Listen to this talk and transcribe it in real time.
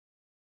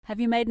Have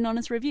you made an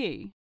honest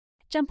review?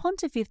 Jump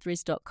onto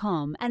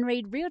fifthwrist.com and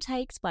read real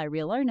takes by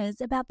real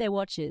owners about their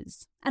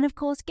watches. And of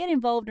course, get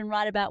involved and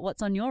write about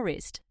what's on your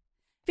wrist.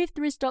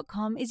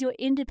 Fifthwrist.com is your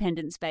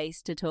independent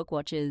space to talk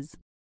watches.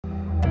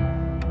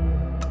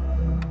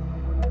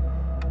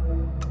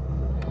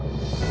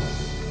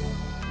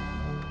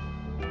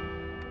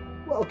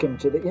 Welcome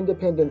to the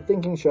independent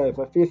thinking show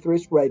for Fifth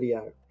Wrist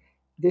Radio.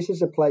 This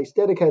is a place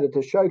dedicated to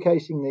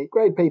showcasing the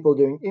great people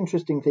doing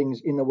interesting things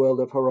in the world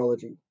of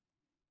horology.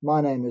 My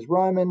name is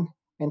Roman,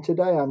 and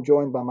today I'm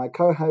joined by my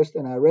co-host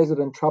and our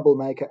resident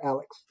troublemaker,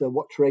 Alex, the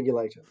watch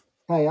regulator.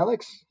 Hey,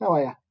 Alex, how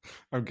are you?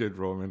 I'm good,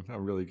 Roman.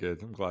 I'm really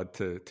good. I'm glad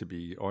to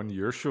be on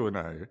your show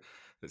now.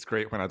 It's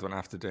great when I don't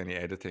have to do any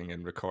editing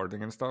and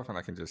recording and stuff, and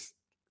I can just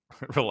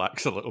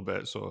relax a little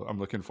bit. So I'm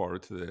looking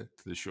forward to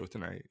the show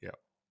tonight. Yeah.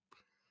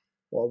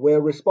 Well,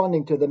 we're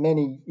responding to the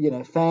many,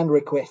 fan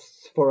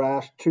requests for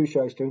our two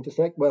shows to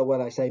intersect. Well, when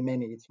I say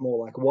many, it's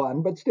more like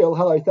one, but still,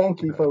 hello,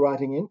 thank you for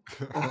writing in.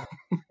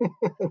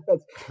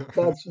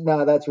 That's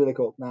really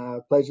cool.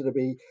 Pleasure to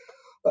be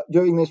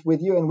doing this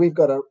with you, and we've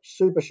got a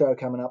super show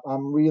coming up.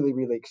 I'm really,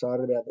 really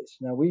excited about this.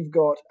 Now, we've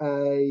got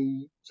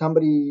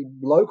somebody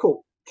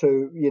local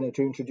to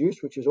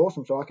introduce, which is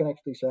awesome. So I can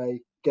actually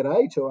say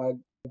g'day to our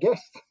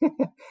guest.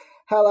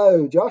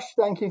 Hello, Josh.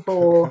 Thank you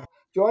for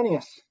joining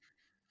us.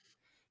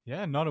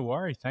 Yeah, not a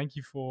worry. Thank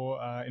you for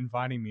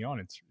inviting me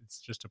on.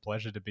 It's just a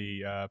pleasure to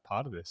be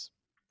part of this.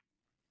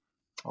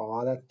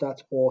 Oh,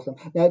 that's awesome.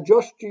 Now,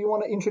 Josh, do you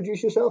want to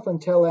introduce yourself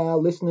and tell our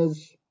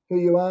listeners who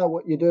you are,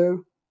 what you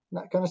do,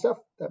 that kind of stuff?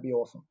 That'd be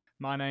awesome.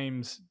 My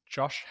name's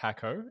Josh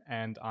Hacko,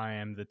 and I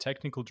am the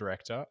technical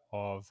director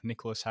of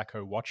Nicholas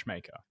Hacko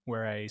Watchmaker.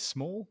 We're a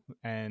small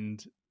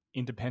and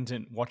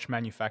independent watch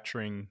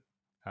manufacturing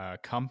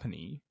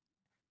company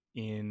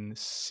in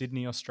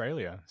Sydney,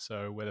 Australia.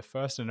 So we're the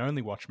first and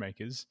only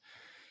watchmakers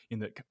in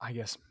the, I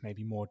guess,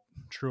 maybe more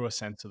truer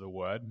sense of the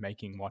word,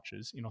 making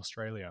watches in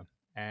Australia.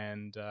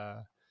 And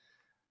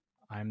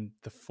I'm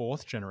the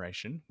fourth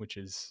generation, which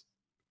is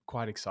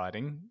quite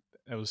exciting.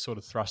 It was sort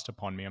of thrust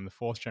upon me. I'm the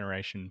fourth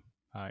generation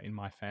in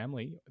my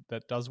family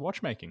that does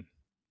watchmaking.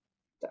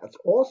 That's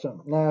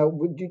awesome. Now,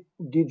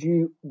 did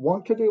you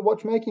want to do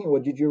watchmaking, or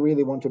did you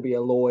really want to be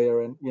a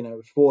lawyer? And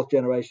fourth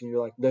generation,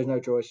 you're like, there's no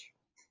choice.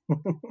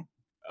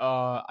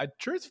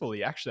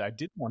 Truthfully, actually, I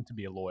did want to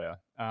be a lawyer.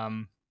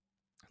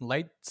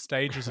 Late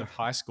stages of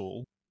high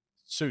school,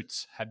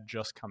 Suits had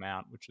just come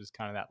out, which is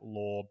kind of that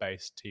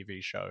law-based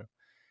TV show,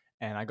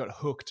 and I got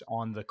hooked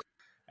on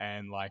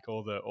and like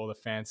all the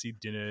fancy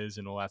dinners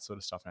and all that sort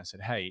of stuff. And I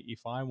said, hey,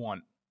 if I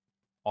want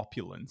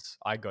opulence,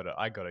 I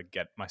gotta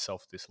get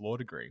myself this law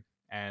degree.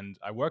 And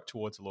I worked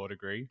towards a law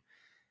degree,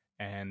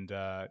 and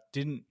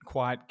didn't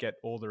quite get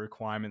all the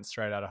requirements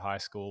straight out of high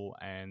school,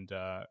 and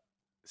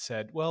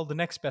said, well, the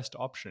next best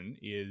option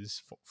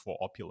is for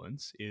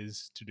opulence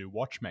is to do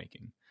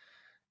watchmaking.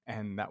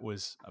 And that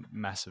was a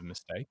massive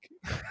mistake.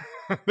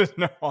 There's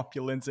no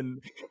opulence in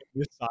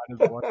this side of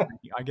the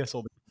watchmaking. I guess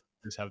all the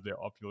computers have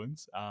their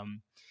opulence.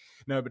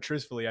 No, but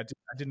truthfully, I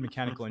did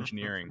mechanical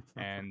engineering,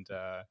 and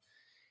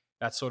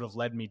that sort of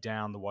led me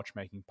down the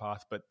watchmaking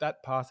path. But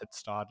that path had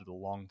started a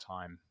long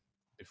time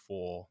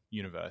before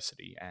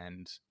university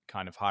and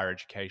kind of higher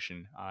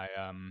education.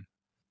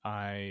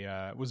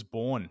 I was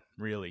born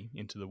really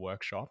into the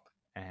workshop,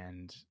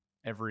 and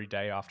every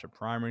day after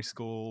primary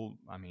school,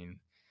 I mean,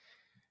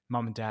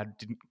 mum and dad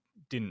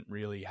didn't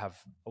really have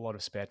a lot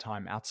of spare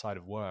time outside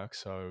of work,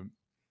 so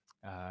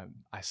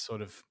I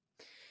sort of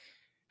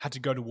had to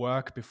go to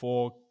work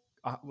before,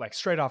 like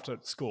straight after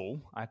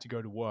school, I had to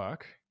go to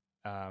work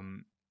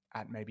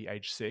at maybe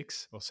age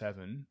 6 or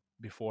 7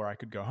 before I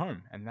could go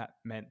home, and that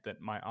meant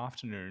that my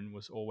afternoon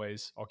was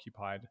always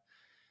occupied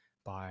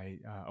by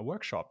a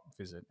workshop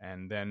visit.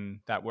 And then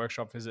that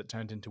workshop visit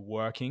turned into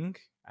working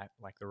at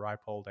like the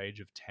ripe old age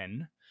of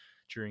 10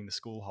 during the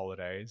school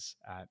holidays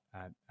at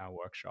our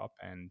workshop.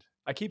 And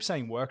I keep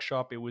saying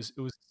workshop. It was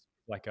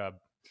like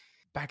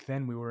back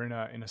then we were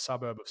in a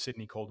suburb of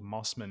Sydney called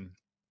Mossman,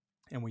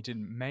 and we did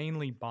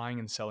mainly buying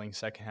and selling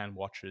secondhand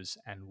watches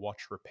and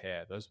watch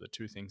repair. Those were the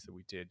two things that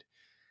we did.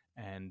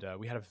 And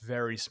we had a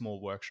very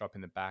small workshop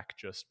in the back,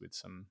 just with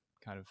some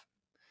kind of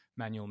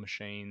manual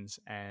machines,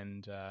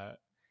 and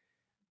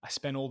I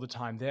spent all the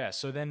time there.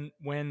 So then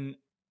when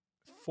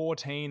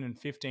 14 and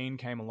 15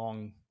 came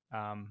along,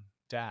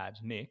 Dad,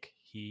 Nick,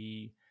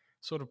 he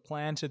sort of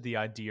planted the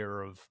idea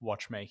of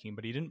watchmaking,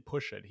 but he didn't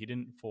push it. He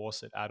didn't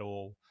force it at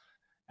all.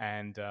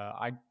 And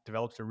I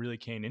developed a really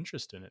keen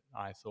interest in it.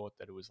 I thought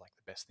that it was like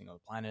the best thing on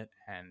the planet.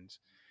 And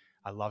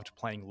I loved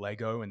playing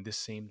Lego, and this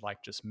seemed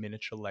like just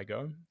miniature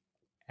Lego.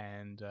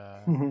 And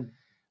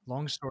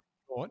long story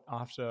short,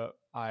 after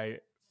I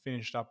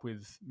finished up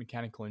with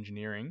mechanical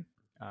engineering,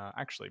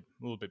 actually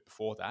a little bit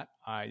before that,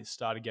 I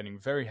started getting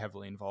very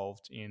heavily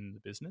involved in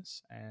the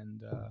business,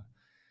 and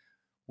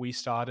we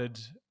started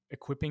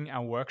equipping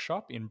our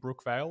workshop in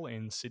Brookvale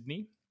in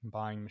Sydney,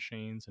 buying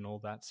machines and all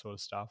that sort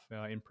of stuff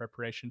in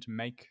preparation to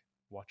make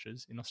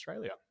watches in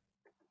Australia.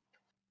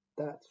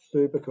 That's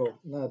super cool.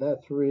 No,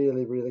 that's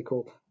really, really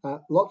cool.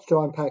 Lots to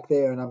unpack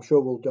there, and I'm sure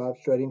we'll dive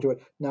straight into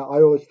it. Now,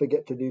 I always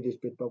forget to do this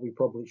bit, but we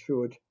probably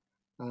should.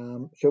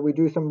 Shall we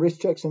do some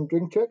wrist checks and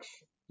drink checks?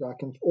 I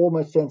can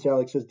almost sense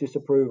Alex's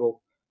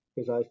disapproval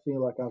because I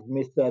feel like I've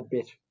missed that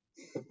bit.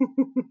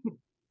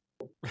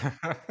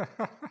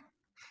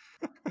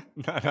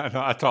 No,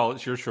 at all.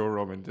 It's your show,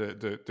 Roman.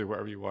 Do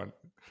whatever you want.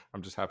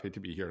 I'm just happy to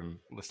be here and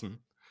listen.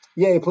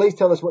 Yeah, please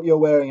tell us what you're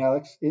wearing,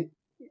 Alex.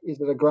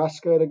 Is it a grass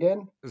skirt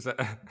again? Is that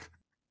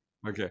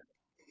okay?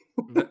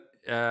 No,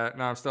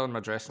 I'm still in my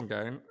dressing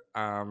gown.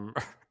 I'm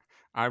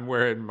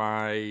wearing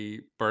my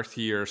birth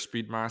year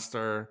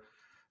Speedmaster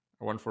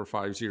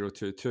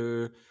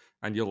 145022,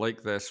 and you'll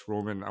like this,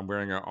 Roman. I'm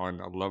wearing it on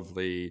a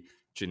lovely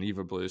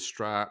Geneva blue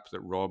strap that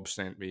Rob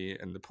sent me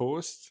in the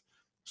post.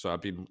 So I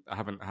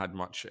haven't had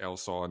much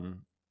else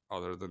on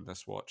other than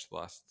this watch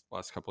the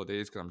last couple of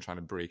days because I'm trying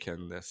to break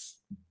in this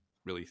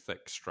really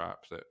thick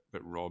strap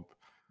that Rob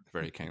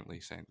very kindly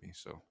sent me.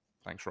 So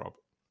thanks, Rob.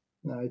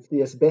 No, it's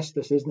the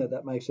asbestos, isn't it,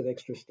 that makes it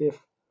extra stiff?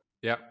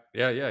 Yeah.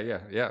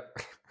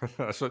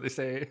 That's what they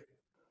say.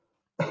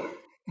 And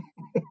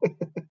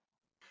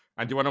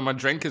do you want on my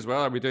drink as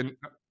well? Are we doing?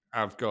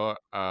 I've got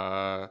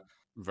a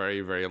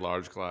very, very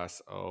large glass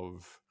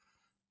of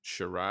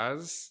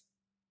Shiraz,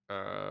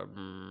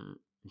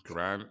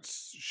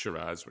 Grant's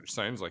Shiraz, which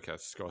sounds like a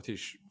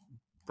Scottish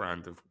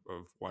brand of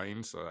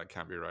wine, so that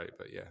can't be right.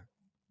 But yeah,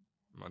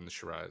 I'm on the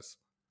Shiraz.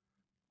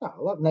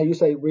 Oh, no, you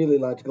say really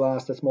large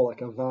glass. That's more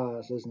like a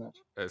vase, isn't it?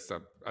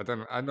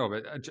 I know,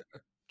 but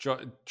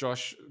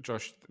Josh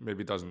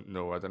maybe doesn't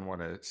know. I didn't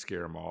want to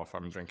scare him off.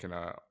 I'm drinking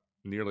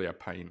nearly a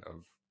pint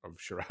of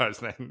Shiraz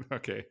then.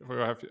 Okay,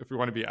 if we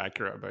want to be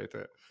accurate about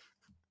it.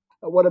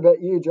 What about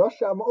you,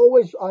 Josh? I'm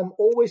always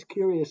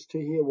curious to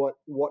hear what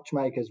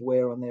watchmakers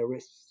wear on their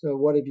wrists. So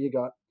what have you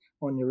got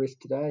on your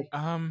wrist today?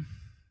 No,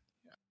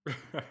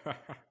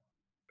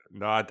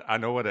 I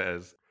know what it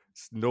is.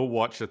 It's no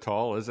watch at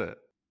all, is it?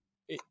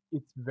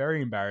 It's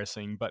very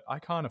embarrassing, but I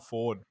can't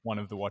afford one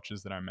of the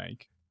watches that I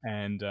make,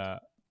 and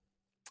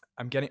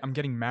I'm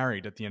getting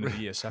married at the end of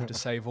the year, so I have to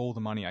save all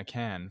the money I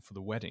can for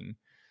the wedding.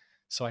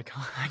 So I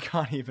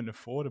can't even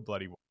afford a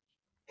bloody watch.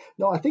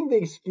 No, I think the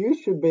excuse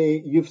should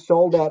be you've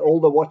sold out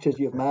all the watches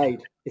you've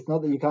made. It's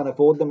not that you can't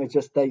afford them; it's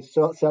just they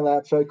sell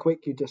out so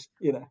quick.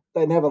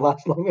 They never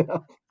last long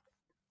enough.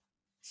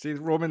 See,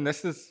 Roman,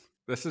 this is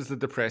the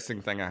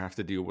depressing thing I have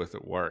to deal with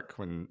at work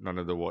when none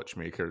of the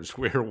watchmakers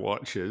wear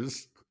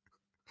watches.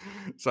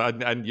 So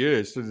I knew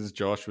as soon as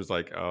Josh was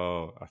like,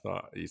 "Oh," I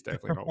thought he's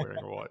definitely not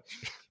wearing a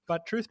watch.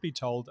 But truth be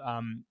told,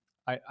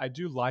 I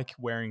do like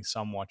wearing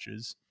some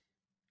watches.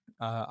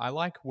 I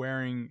like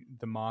wearing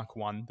the Mark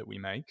 1 that we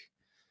make,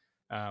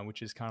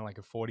 which is kind of like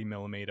a 40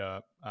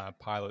 millimeter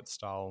pilot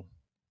style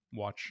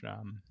watch.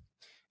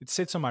 It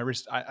sits on my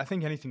wrist. I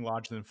think anything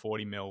larger than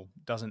 40 mil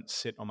doesn't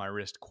sit on my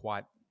wrist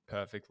quite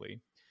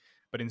perfectly.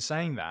 But in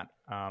saying that,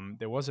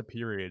 there was a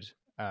period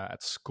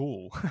at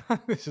school.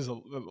 This is a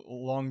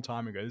long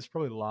time ago. This is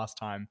probably the last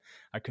time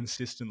I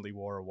consistently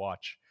wore a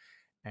watch.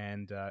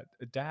 And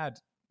Dad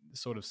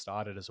sort of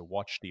started as a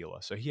watch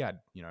dealer, so he had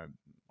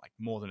like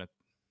more than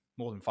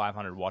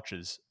 500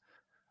 watches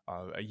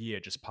a year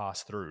just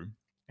pass through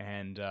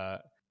and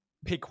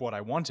pick what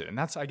I wanted. And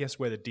that's, I guess,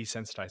 where the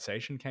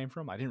desensitization came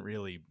from. I didn't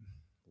really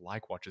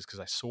like watches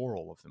because I saw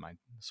all of them. I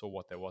saw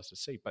what there was to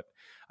see. But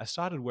I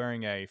started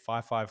wearing a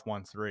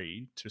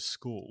 5513 to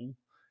school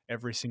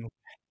every single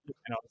day,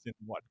 and I was in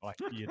like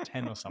year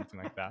 10 or something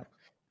like that.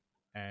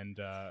 And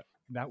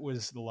that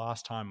was the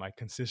last time I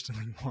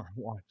consistently wore a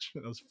watch.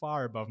 It was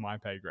far above my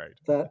pay grade.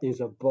 That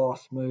is a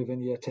boss move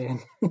in year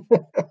 10.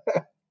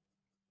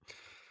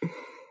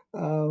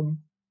 And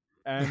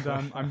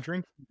I'm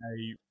drinking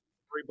a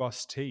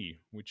Rooibos tea,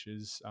 which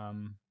is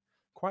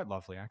quite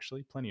lovely,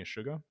 actually. Plenty of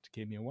sugar to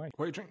keep me awake.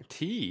 What, you drink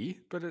tea?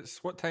 But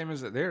what time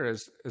is it there?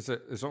 Is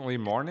it only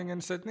morning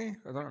in Sydney?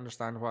 I don't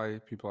understand why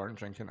people aren't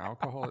drinking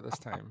alcohol at this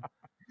time.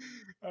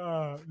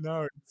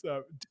 No, it's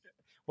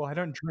well, I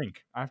don't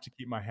drink. I have to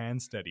keep my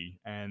hands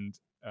steady, and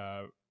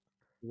the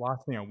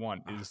last thing I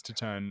want is to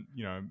turn,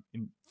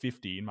 in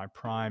 50 in my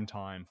prime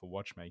time for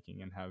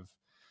watchmaking and have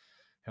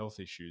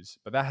health issues.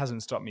 But that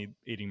hasn't stopped me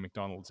eating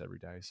McDonald's every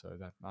day, so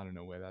that I don't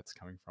know where that's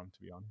coming from,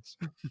 to be honest.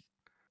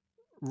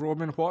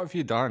 Roman, what have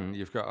you done?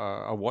 You've got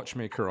a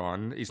watchmaker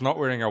on. He's not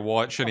wearing a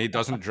watch and he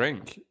doesn't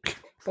drink.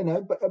 I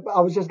know, but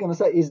I was just going to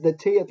say, is the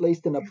tea at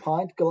least in a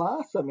pint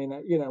glass? I mean,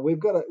 we've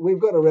got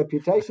a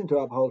reputation to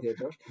uphold here,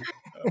 Josh.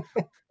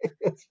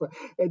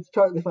 It's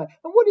totally fine.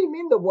 And what do you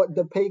mean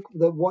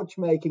the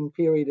watchmaking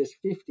period is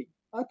 50?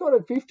 I thought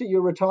at 50 you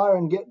retire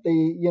and get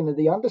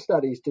the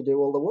understudies to do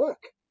all the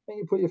work. And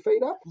you put your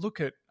feet up. Look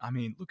at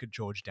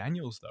George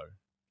Daniels though.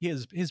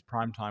 His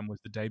prime time was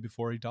the day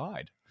before he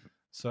died.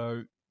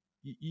 So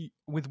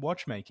with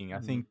watchmaking, I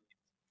think.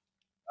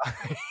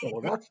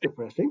 Well, that's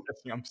depressing.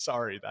 I'm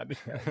sorry, that is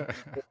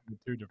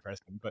too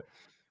depressing, but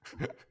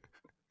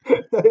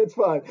It's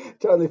fine,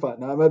 totally fine.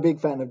 No, I'm a big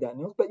fan of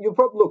Daniels, but you'll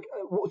probably look.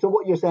 So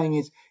what you're saying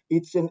is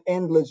it's an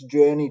endless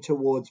journey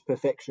towards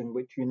perfection,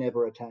 which you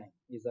never attain.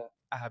 Is that?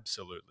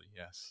 Absolutely,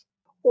 yes.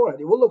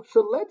 Alrighty, well, look, so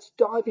let's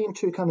dive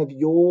into kind of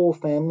your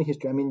family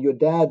history. I mean, your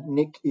dad,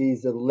 Nick,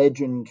 is a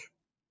legend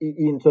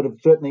in sort of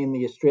certainly in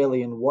the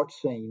Australian watch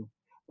scene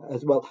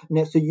as well.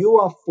 Now, so you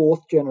are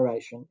fourth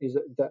generation, is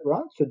that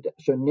right?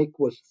 So Nick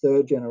was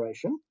third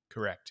generation.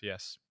 Correct,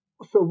 yes.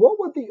 So what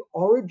were the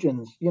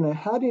origins?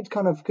 How did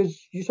kind of,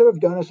 because you sort of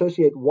don't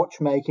associate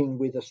watchmaking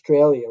with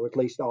Australia, or at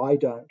least I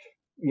don't,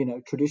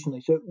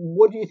 traditionally. So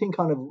what do you think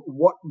kind of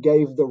what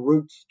gave the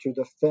roots to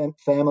the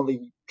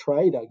family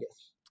trade, I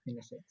guess, in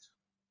a sense?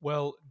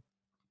 Well,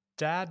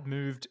 Dad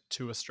moved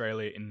to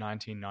Australia in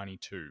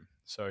 1992.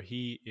 So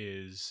he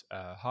is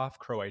half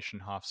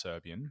Croatian, half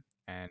Serbian,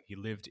 and he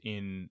lived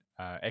in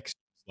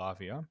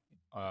ex-Yugoslavia,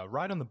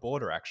 right on the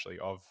border, actually,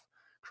 of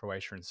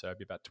Croatia and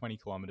Serbia, about 20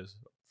 kilometers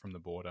from the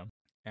border.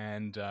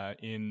 And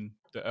in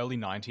the early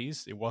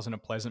 90s, it wasn't a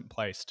pleasant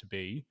place to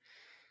be.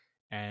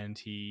 And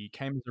he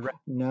came as a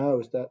No,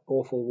 it's that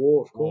awful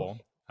war, of course.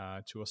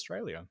 war to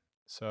Australia.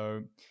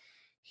 So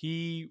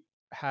he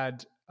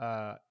had,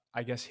 I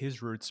guess,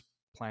 his roots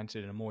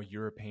planted in a more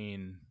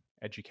European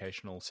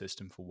educational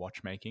system for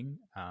watchmaking.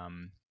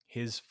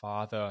 His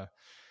father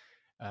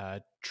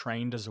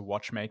trained as a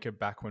watchmaker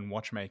back when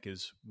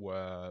watchmakers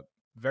were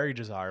very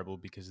desirable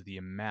because the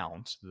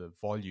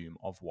volume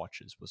of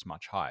watches was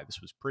much higher.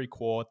 This was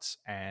pre-quartz,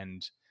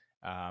 and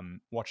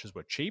watches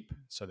were cheap,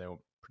 so they were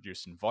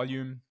produced in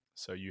volume.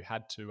 So you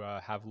had to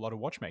have a lot of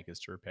watchmakers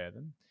to repair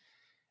them.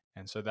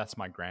 And so that's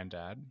my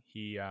granddad.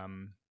 He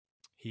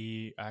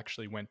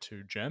actually went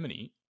to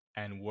Germany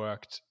and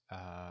worked.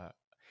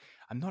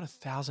 I'm not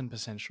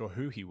 1,000% sure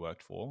who he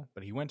worked for,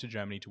 but he went to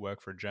Germany to work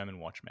for a German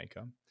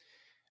watchmaker.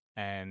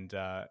 And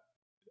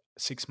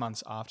 6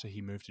 months after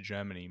he moved to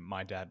Germany,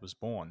 my dad was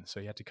born. So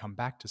he had to come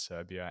back to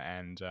Serbia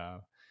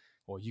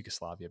or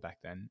Yugoslavia back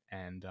then,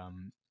 and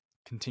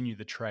continue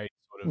the trade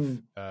sort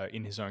of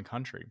in his own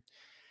country.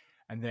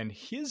 And then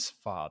his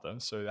father,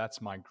 so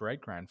that's my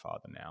great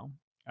grandfather now,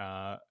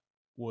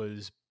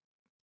 was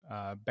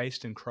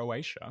based in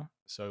Croatia.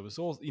 So it was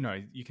all,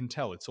 you can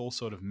tell it's all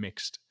sort of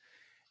mixed.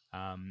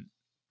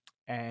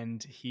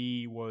 And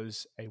he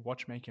was a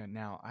watchmaker.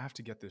 Now, I have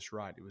to get this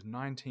right. It was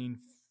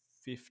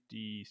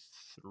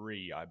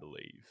 1953, I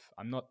believe.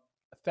 I'm not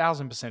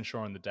 1,000% sure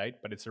on the date,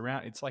 but it's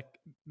like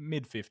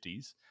mid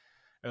 50s,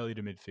 early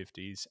to mid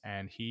 50s.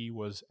 And he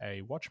was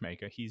a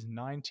watchmaker. He's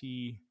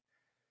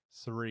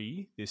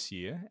 93 this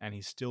year, and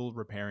he's still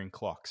repairing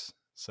clocks.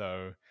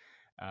 So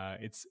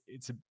it's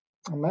a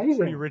Amazing.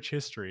 pretty rich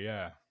history,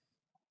 yeah.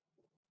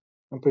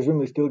 And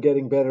presumably still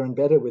getting better and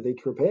better with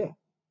each repair,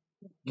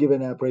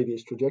 given our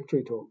previous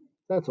trajectory talk.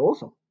 That's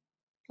awesome.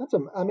 That's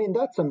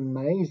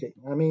amazing.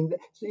 I mean,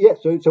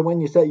 so when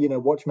you say,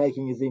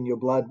 watchmaking is in your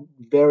blood,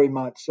 very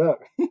much so.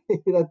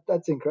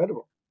 That's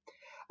incredible.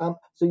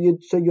 So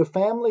your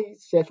family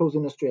settles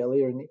in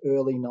Australia in the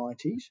early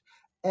 90s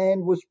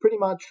and was pretty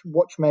much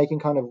watchmaking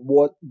kind of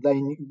what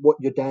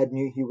your dad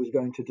knew he was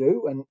going to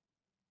do, and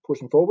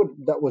pushing forward.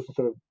 That was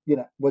sort of,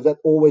 was that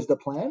always the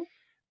plan?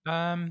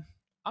 I'm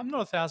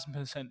not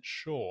 1,000%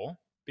 sure,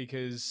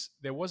 because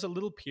there was a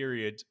little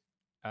period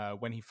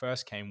when he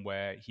first came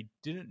where he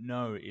didn't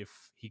know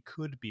if he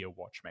could be a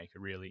watchmaker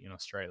really in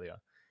Australia.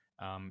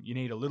 You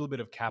need a little bit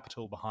of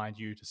capital behind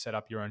you to set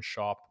up your own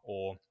shop,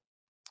 or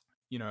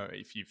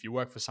if you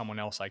work for someone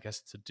else, I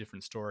guess it's a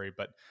different story.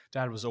 But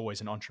Dad was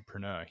always an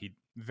entrepreneur. He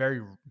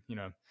very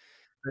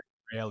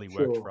rarely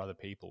worked for other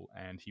people,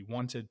 and he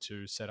wanted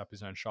to set up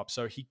his own shop.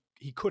 So he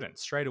couldn't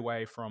straight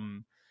away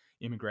from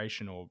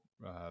immigration, or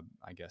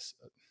I guess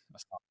you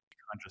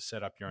can't just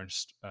set up your own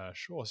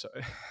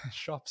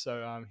shop.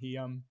 So he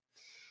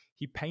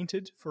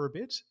painted for a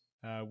bit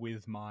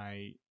with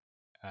my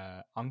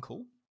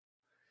uncle,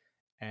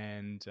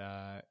 and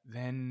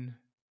then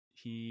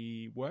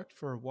he worked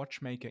for a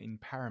watchmaker in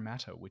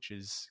Parramatta, which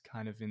is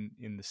kind of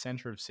in the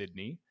center of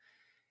Sydney,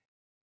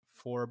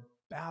 for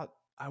about,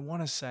 I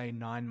want to say,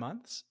 9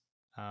 months.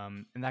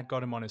 And that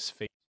got him on his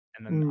feet.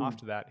 And then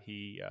after that,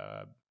 he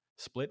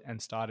split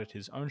and started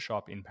his own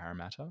shop in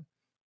Parramatta.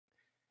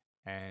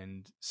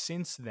 And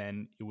since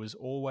then, it was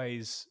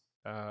always,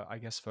 I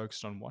guess,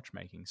 focused on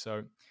watchmaking.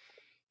 So,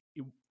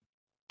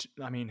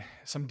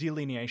 some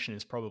delineation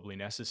is probably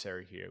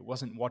necessary here. It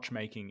wasn't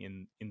watchmaking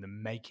in the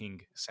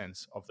making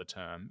sense of the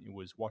term. It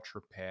was watch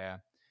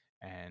repair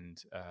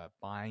and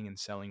buying and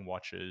selling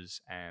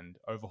watches and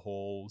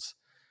overhauls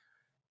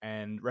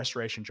and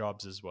restoration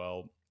jobs as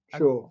well.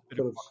 Sure. A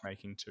bit of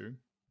watchmaking too.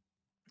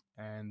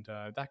 And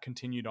that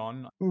continued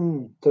on.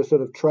 So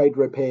sort of trade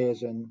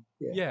repairs and...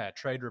 Yeah,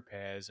 trade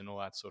repairs and all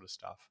that sort of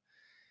stuff.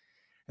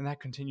 And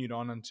that continued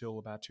on until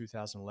about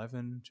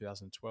 2011,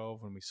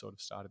 2012, when we sort of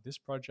started this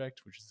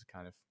project, which is the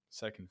kind of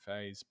second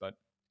phase. But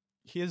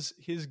his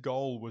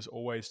goal was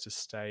always to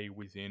stay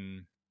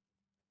within...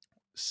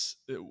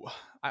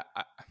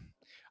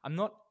 I'm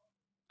not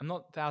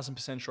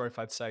 1,000% sure if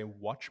I'd say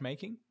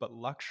watchmaking, but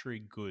luxury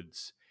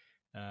goods.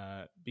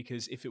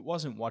 because if it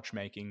wasn't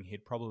watchmaking,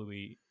 he'd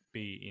probably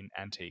be in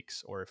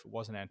antiques, or if it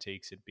wasn't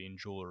antiques, it'd be in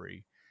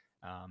jewelry.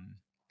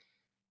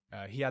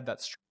 He had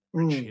that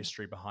rich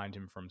history behind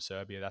him from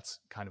Serbia. That's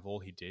kind of all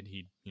he did.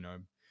 He,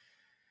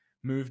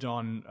 moved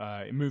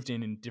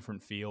in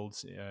different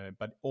fields,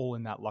 but all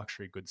in that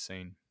luxury goods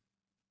scene.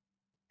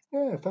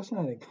 Yeah,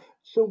 fascinating.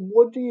 So,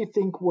 what do you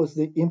think was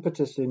the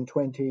impetus in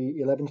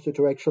 2011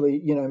 to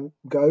actually,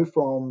 go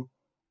from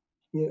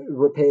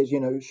repairs,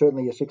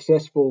 certainly a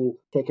successful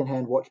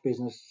second-hand watch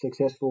business,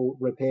 successful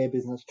repair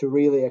business, to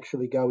really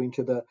actually go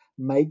into the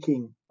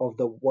making of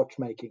the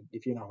watchmaking,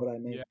 if you know what I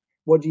mean? Yeah.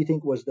 What do you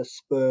think was the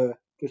spur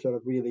to sort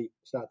of really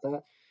start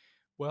that?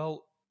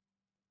 Well,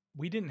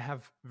 we didn't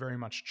have very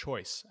much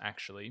choice,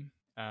 actually.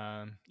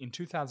 In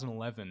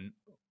 2011,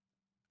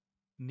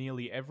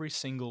 nearly every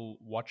single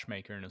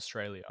watchmaker in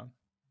Australia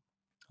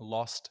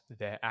lost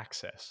their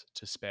access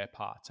to spare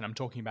parts. And I'm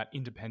talking about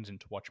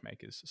independent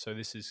watchmakers. So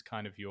this is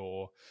kind of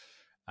your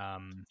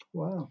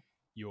Wow.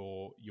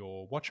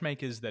 your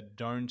watchmakers that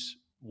don't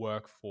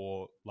work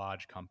for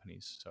large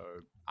companies. So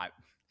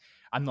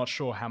I'm not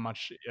sure how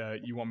much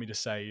you want me to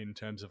say in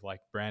terms of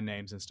like brand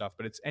names and stuff,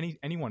 but it's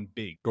anyone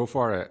big. Go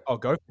for it. Oh,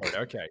 go for it.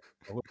 Okay.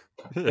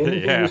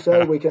 Anything you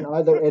say, we can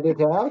either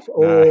edit out Nah.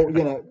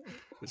 or,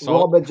 It's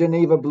all, Robert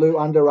Geneva Blue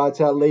underwrites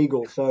our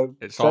legal. So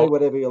say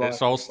whatever you like.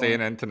 It's all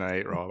staying in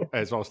tonight, Rob.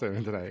 It's all staying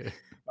in tonight.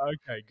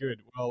 Okay,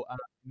 good. Well,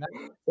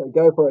 so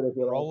go for it if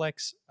you like.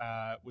 Rolex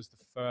was the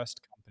first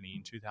company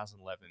in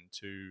 2011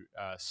 to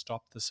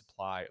stop the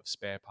supply of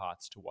spare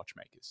parts to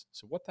watchmakers.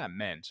 So what that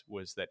meant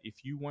was that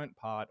if you weren't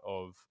part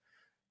of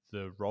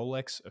the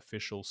Rolex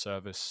official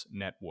service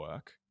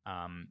network,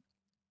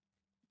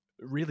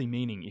 really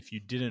meaning if you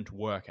didn't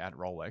work at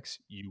Rolex,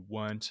 you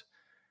weren't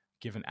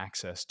given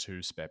access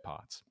to spare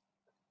parts.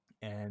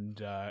 And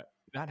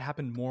that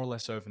happened more or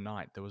less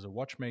overnight. There was a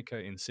watchmaker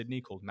in Sydney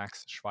called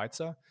Max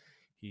Schweitzer.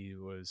 He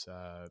was,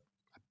 I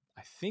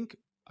think,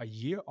 a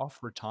year off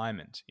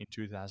retirement in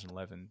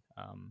 2011,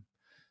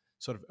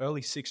 sort of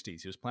early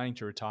 60s. He was planning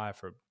to retire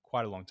for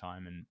quite a long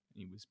time, and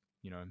he was,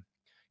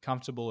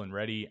 comfortable and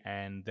ready,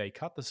 and they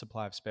cut the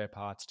supply of spare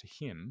parts to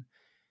him,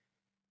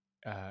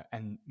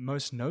 and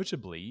most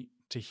notably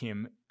to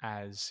him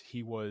as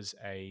he was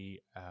the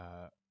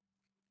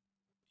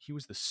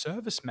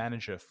service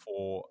manager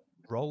for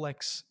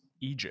Rolex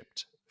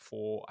Egypt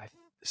for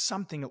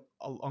something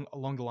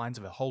along the lines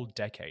of a whole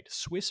decade.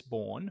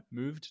 Swiss-born,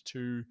 moved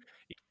to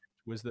Egypt,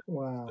 was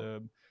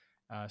the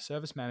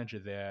service manager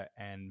there,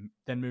 and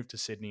then moved to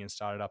Sydney and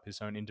started up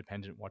his own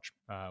independent watch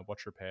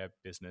repair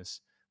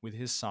business with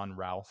his son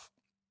Ralph.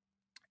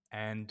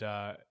 And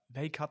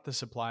they cut the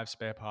supply of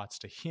spare parts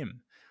to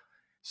him.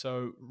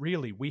 So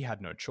really, we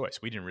had no choice.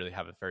 We didn't really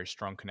have a very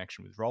strong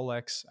connection with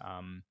Rolex.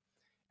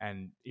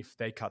 And if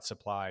they cut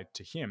supply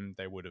to him,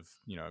 they would have,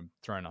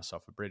 thrown us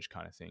off a bridge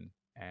kind of thing.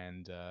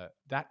 And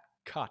that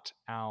cut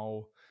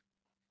our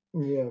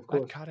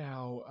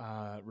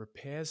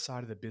repairs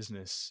side of the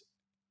business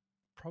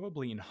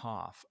probably in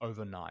half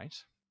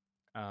overnight,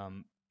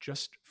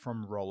 just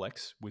from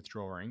Rolex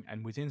withdrawing.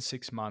 And within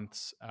 6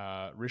 months,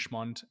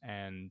 Richemont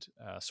and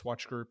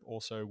Swatch Group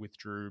also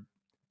withdrew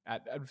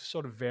at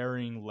sort of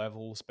varying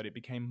levels, but it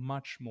became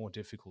much more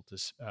difficult to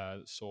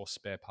source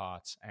spare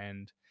parts.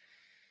 And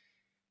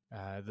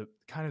the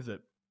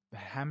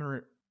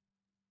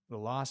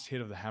last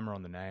hit of the hammer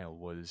on the nail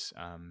was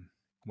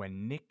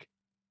when Nick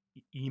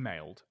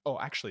emailed. Oh,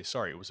 actually,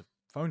 sorry, it was a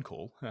phone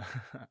call.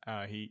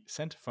 He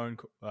sent a phone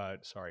call.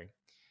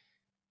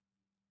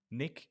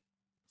 Nick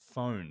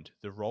phoned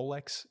the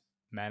Rolex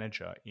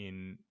manager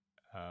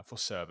for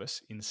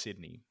service in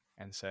Sydney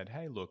and said,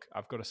 "Hey, look,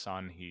 I've got a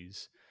son.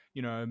 He's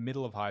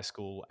middle of high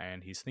school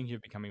and he's thinking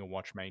of becoming a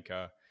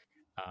watchmaker.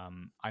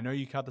 I know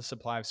you cut the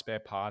supply of spare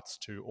parts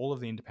to all of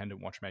the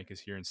independent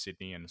watchmakers here in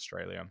Sydney and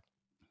Australia,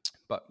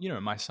 but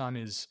my son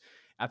is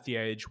at the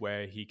age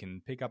where he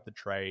can pick up the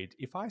trade.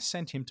 If I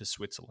sent him to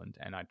Switzerland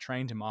and I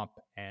trained him up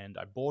and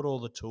I bought all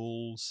the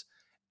tools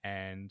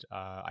and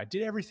I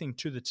did everything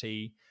to the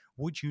T,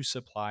 would you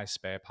supply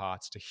spare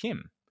parts to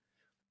him?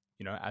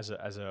 As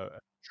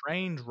a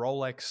trained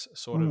Rolex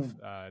sort of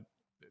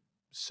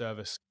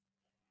service."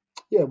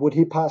 Yeah, would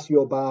he pass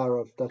your bar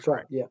of that's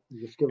Correct. right? Yeah,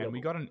 your skill level. And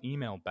we got an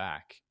email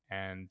back,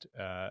 and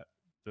the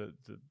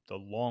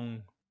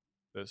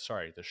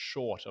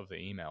short of the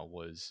email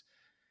was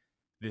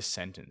this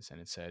sentence, and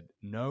it said,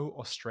 "No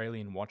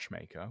Australian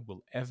watchmaker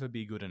will ever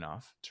be good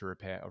enough to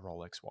repair a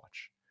Rolex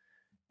watch."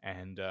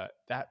 And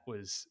that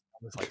was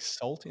like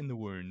salt in the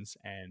wounds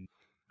and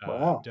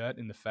dirt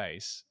in the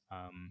face.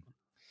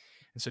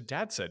 And so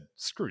Dad said,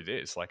 "Screw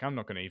this! Like, I'm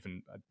not going to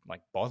even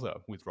bother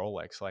with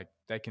Rolex. Like,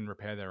 they can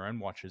repair their own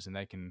watches and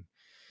they can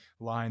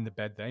lie in the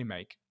bed they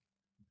make."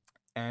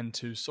 And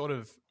to sort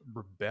of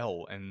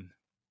rebel and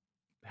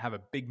have a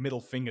big middle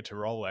finger to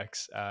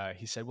Rolex,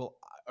 he said, "Well,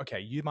 okay,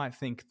 you might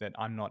think that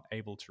I'm not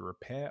able to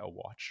repair a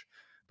watch,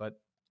 but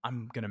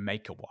I'm going to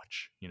make a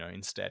watch,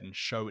 instead, and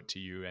show it to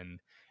you,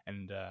 and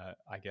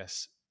I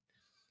guess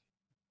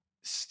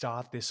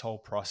start this whole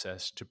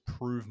process to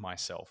prove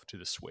myself to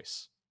the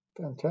Swiss."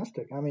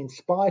 Fantastic. I mean,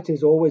 spite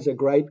is always a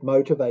great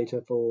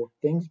motivator for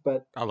things,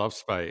 but I love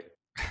Spite.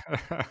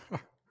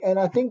 and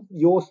I think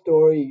your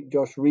story,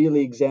 Josh,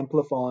 really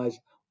exemplifies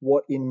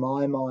what, in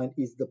my mind,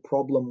 is the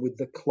problem with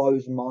the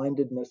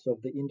closed-mindedness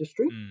of the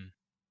industry.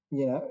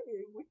 You know,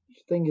 which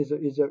I think is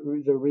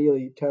a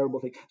really terrible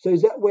thing. So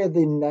is that where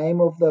the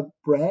name of the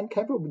brand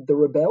came from? The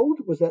Rebelled?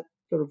 Was that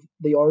sort of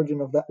the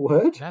origin of that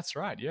word? That's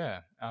right,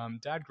 yeah.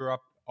 Dad grew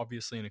up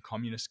obviously in a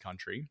communist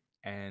country,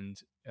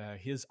 and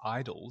his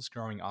idols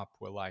growing up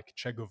were like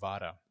Che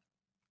Guevara,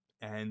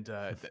 and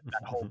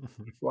that whole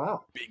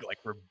Wow. big like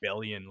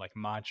rebellion, like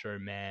macho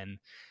man,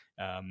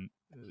 um,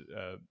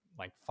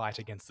 like fight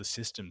against the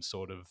system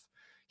sort of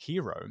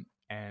hero.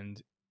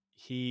 And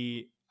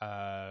he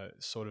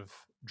sort of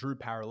drew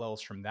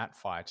parallels from that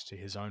fight to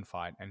his own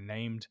fight and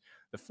named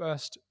the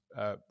first,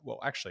 well,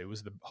 actually, it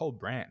was the whole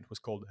brand was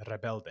called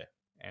Rebelde,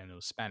 and it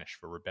was Spanish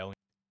for rebellion.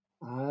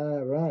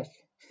 Ah, right.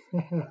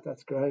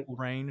 That's great.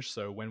 Range.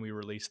 So when we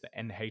released the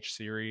NH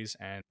series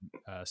and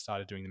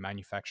started doing the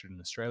Manufactured in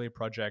Australia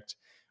project,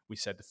 we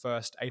said the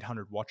first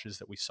 800 watches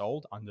that we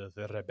sold under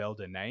the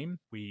Rebelde name,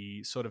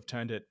 we sort of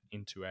turned it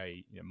into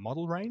a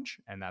model range,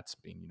 and that's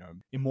been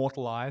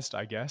immortalized,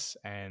 I guess.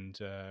 And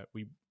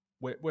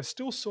we're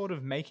still sort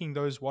of making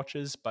those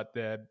watches, but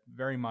they're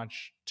very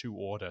much to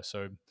order.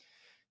 So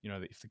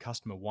if the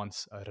customer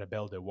wants a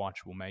Rebelde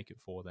watch, we'll make it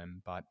for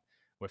them. But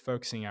we're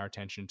focusing our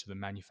attention to the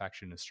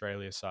Manufactured in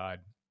Australia side,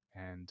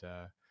 and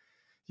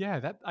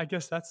that I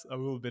guess that's a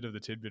little bit of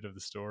the tidbit of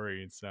the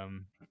story. It's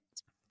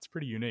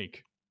pretty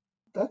unique.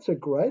 That's a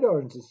great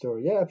origin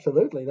story. Yeah,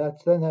 absolutely.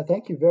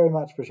 Thank you very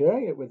much for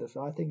sharing it with us.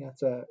 I think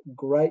that's a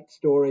great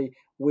story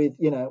with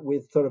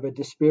sort of a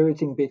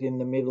dispiriting bit in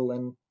the middle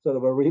and sort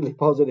of a really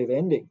positive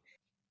ending.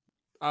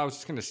 I was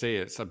just going to say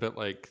it's a bit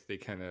like the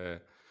kind of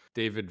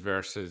David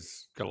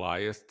versus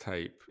Goliath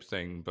type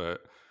thing,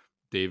 but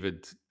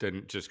David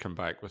didn't just come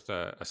back with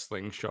a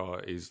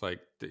slingshot. He's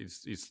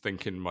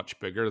thinking much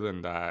bigger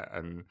than that,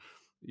 and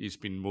he's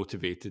been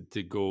motivated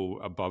to go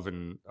above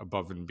and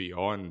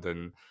beyond.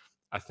 And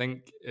I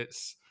think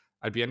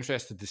I'd be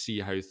interested to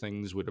see how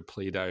things would have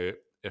played out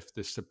if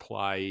the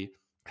supply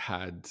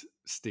had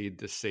stayed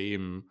the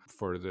same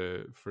for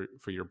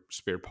your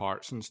spare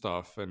parts and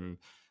stuff, and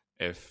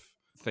if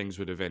things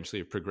would eventually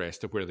have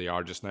progressed to where they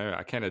are just now.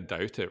 I kind of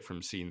doubt it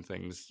from seeing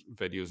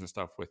videos and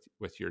stuff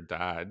with your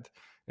dad.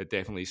 It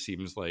definitely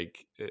seems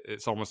like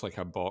it's almost like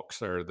a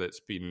boxer that's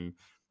been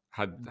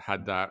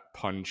had that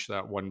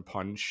one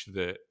punch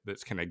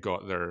that's kind of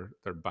got their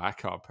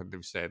back up, and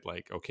they've said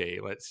like, okay,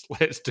 let's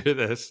do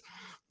this,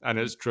 and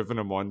it's driven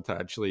them on to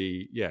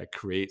actually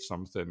create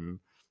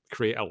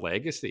a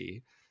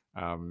legacy,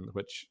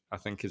 which I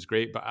think is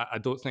great. But I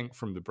don't think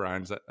from the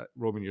brands that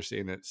Roman, you're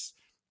saying it's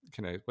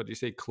kind of, what do you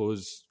say,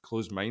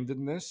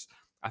 closed-mindedness.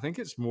 I think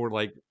it's more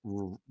like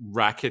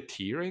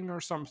racketeering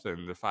or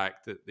something, the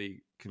fact that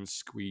they can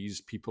squeeze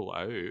people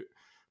out.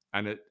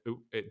 And it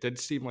did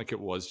seem like it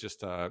was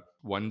just a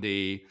one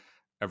day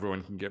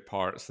everyone can get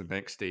parts, the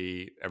next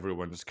day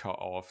everyone's cut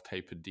off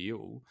type of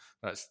deal.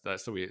 That's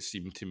the way it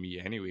seemed to me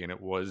anyway. And it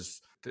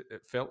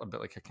felt a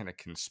bit like a kind of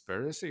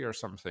conspiracy or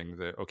something,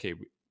 that okay,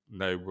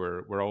 now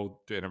we're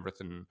all doing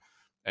everything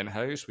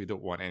in-house, we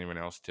don't want anyone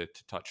else to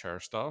touch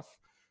our stuff.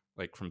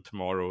 Like from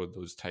tomorrow,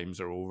 those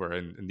times are over,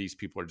 and these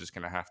people are just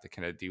going to have to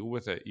kind of deal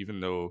with it, even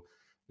though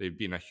they've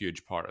been a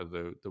huge part of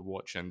the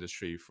watch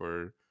industry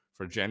for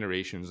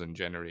generations and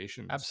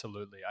generations.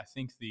 Absolutely. I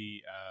think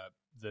the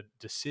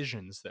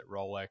decisions that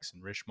Rolex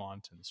and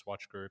Richemont and the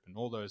Swatch Group and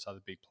all those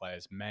other big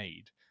players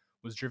made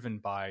was driven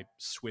by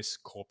Swiss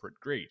corporate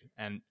greed.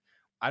 And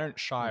I don't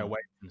shy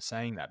away from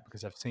saying that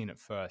because I've seen it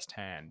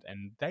firsthand,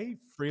 and they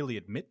freely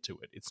admit to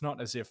it. It's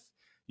not as if,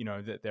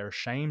 that they're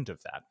ashamed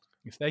of that.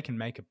 If they can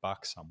make a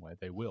buck somewhere,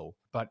 they will.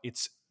 But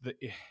it's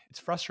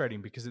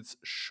frustrating because it's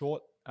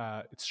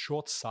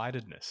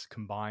short-sightedness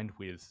combined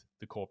with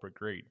the corporate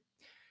greed.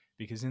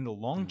 Because in the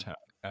long term,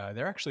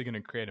 they're actually going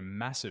to create a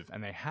massive,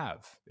 and they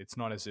have. It's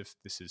not as if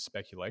this is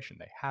speculation.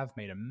 They have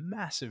made a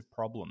massive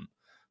problem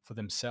for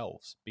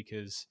themselves,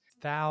 because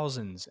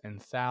thousands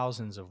and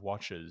thousands of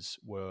watches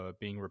were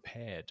being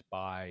repaired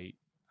by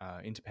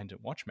independent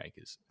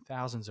watchmakers.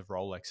 Thousands of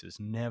Rolexes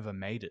never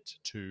made it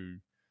to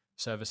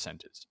service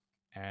centers.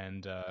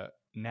 And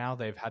now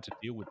they've had to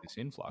deal with this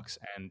influx.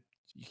 And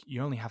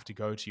you only have to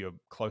go to your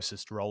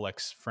closest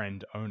Rolex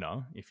friend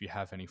owner, if you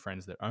have any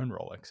friends that own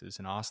Rolexes,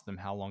 and ask them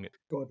how long it...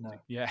 God, no.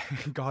 Yeah,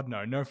 God,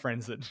 no. No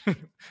friends that...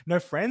 no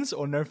friends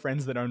or no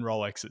friends that own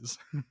Rolexes?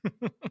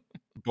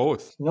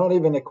 Both. Not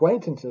even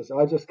acquaintances.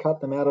 I just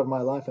cut them out of my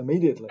life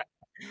immediately.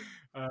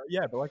 But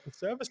like the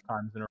service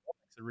times in a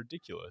Rolex are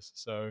ridiculous.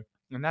 So,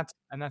 and that's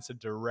a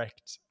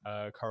direct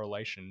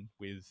correlation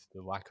with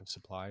the lack of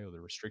supply or the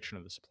restriction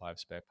of the supply of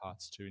spare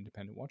parts to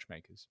independent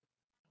watchmakers.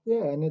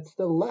 Yeah, and it's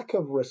the lack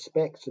of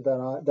respect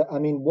I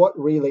mean, what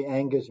really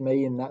angers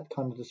me in that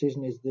kind of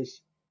decision is this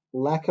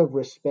lack of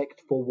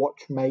respect for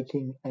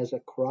watchmaking as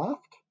a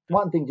craft.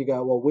 One thing to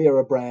go, well, we're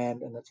a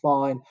brand and it's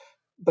fine,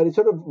 but it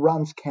sort of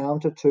runs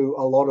counter to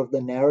a lot of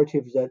the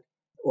narratives that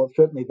or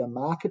certainly the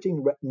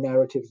marketing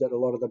narratives that a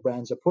lot of the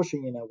brands are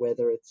pushing,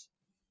 whether it's,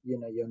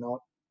 you're not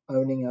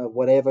owning a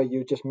whatever,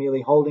 you're just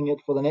merely holding it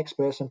for the next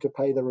person to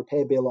pay the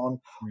repair bill on,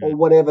 or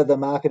whatever the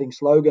marketing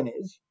slogan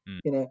is,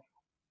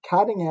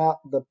 cutting out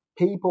the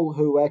people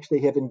who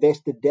actually have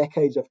invested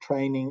decades of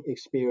training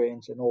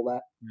experience and all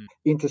that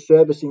into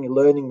servicing and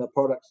learning the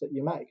products that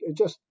you make. It's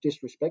just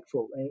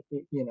disrespectful,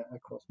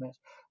 across mass.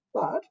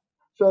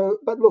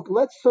 But look,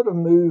 let's sort of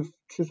move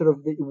to sort of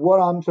what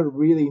I'm sort of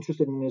really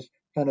interested in is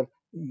kind of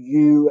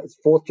you as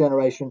fourth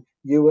generation,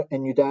 you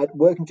and your dad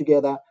working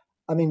together.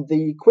 I mean,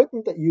 the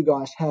equipment that you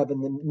guys have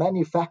and the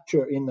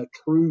manufacture in the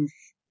true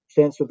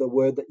sense of the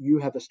word that you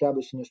have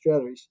established in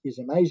Australia is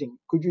amazing.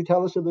 Could you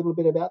tell us a little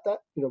bit about that?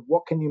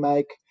 What can you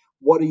make?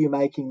 What are you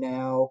making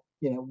now?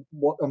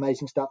 What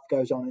amazing stuff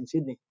goes on in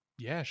Sydney?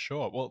 Yeah,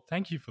 sure. Well,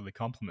 thank you for the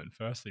compliment,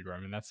 firstly,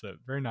 Roman. That's a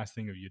very nice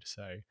thing of you to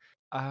say.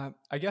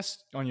 I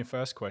guess on your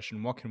first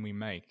question, what can we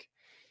make?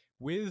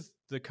 With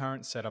the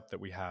current setup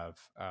that we have,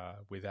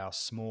 with our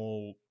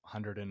small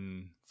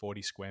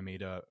 140 square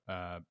meter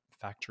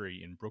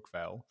factory in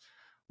Brookvale,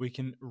 we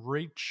can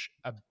reach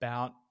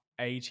about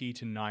 80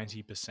 to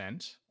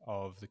 90%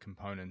 of the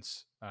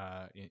components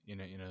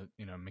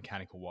in a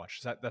mechanical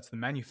watch. So that's the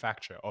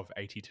manufacture of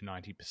 80 to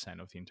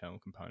 90% of the internal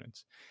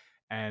components.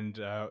 And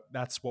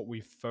that's what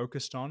we've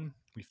focused on.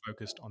 We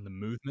focused on the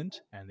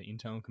movement and the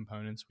internal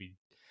components. We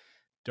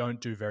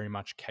don't do very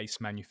much case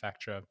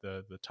manufacture.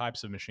 The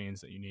types of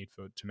machines that you need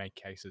to make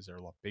cases are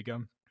a lot bigger,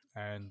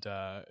 and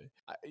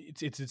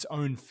it's its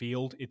own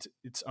field, it's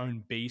its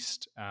own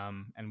beast,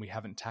 and we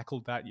haven't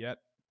tackled that yet.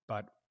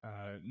 But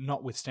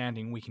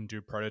notwithstanding, we can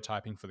do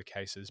prototyping for the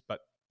cases,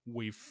 but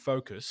we've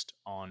focused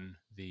on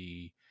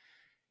the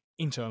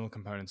internal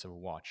components of a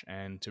watch.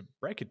 And to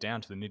break it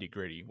down to the nitty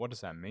gritty, what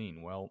does that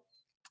mean? Well,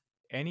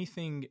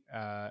 anything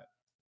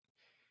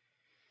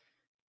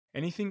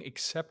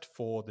except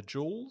for the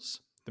jewels,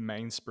 the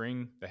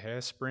mainspring, the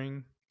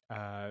hairspring,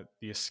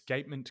 the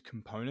escapement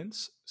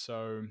components.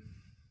 So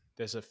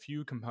there's a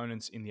few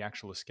components in the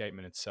actual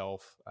escapement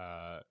itself.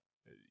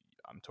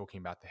 I'm talking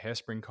about the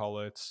hairspring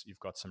collets. You've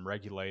got some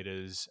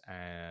regulators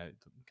and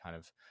kind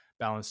of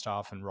balance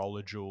staff and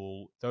roller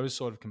jewel. Those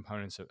sort of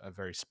components are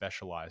very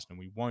specialized, and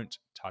we won't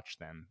touch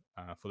them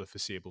for the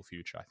foreseeable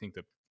future. I think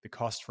that the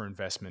cost for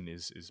investment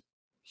is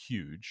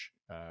huge.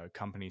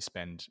 Companies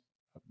spend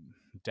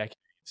decades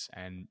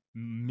and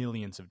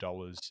millions of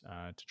dollars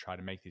to try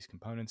to make these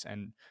components,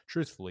 and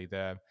truthfully,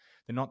 they're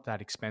not that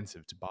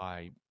expensive to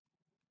buy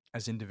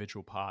as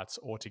individual parts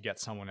or to get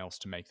someone else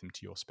to make them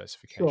to your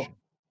specification. Sure.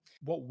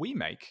 What we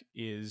make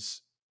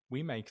is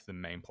we make the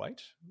main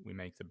plate, we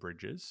make the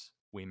bridges,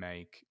 we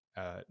make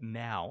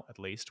now at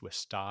least we're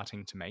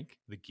starting to make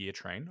the gear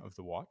train of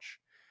the watch.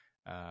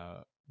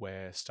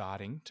 We're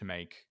starting to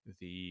make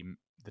the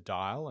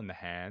dial and the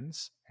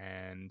hands,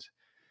 and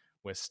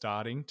we're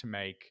starting to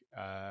make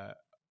a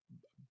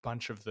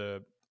bunch of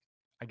the,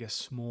 I guess,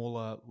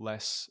 smaller,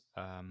 less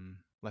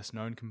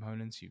known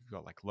components. You've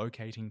got like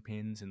locating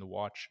pins in the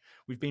watch.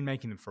 We've been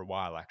making them for a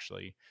while,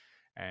 actually,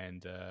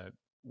 and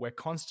we're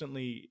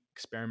constantly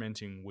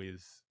experimenting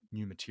with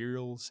new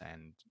materials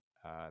and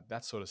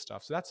that sort of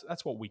stuff. So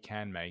that's what we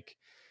can make.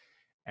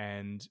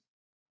 And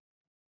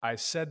I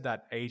said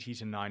that 80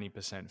 to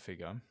 90%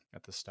 figure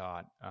at the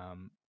start.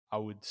 I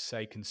would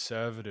say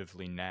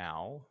conservatively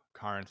now,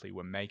 currently,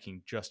 we're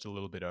making just a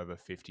little bit over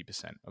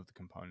 50% of the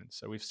components.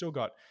 So we've still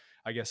got,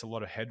 I guess, a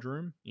lot of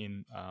headroom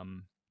in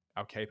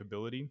our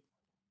capability.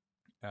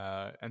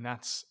 And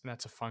that's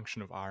a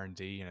function of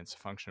R&D, and it's a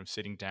function of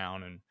sitting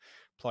down and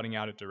plotting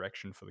out a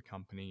direction for the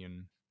company.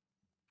 And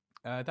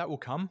that will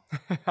come,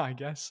 I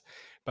guess.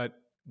 But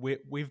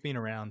we've been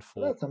around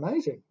for... That's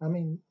amazing. I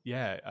mean...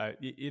 Yeah,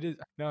 it is.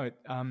 No,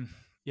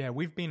 yeah,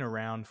 we've been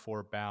around for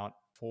about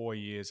 4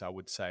 years, I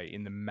would say,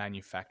 in the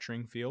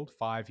manufacturing field.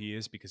 5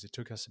 years, because it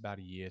took us about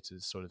a year to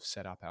sort of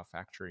set up our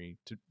factory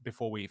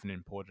before we even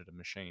imported a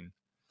machine.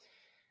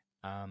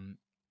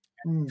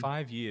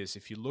 5 years,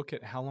 if you look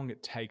at how long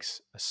it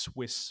takes a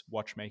Swiss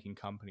watchmaking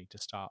company to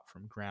start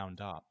from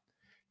ground up,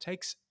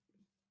 takes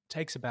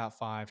about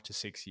 5 to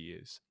 6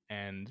 years.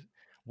 And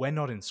we're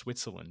not in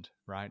Switzerland,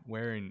 right?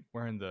 We're in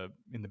the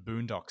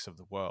boondocks of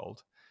the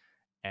world,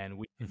 and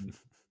we can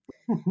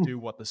do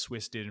what the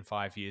Swiss did in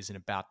 5 years in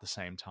about the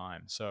same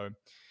time. So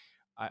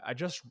I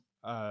just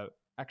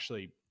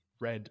actually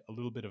read a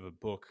little bit of a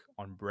book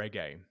on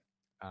Breguet,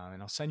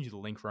 and I'll send you the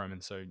link,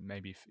 Roman, so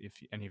maybe if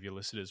any of your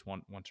listeners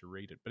want to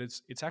read it. But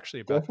it's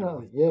actually about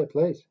definitely, yeah,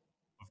 please,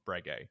 of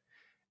Breguet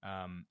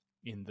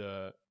in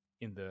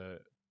the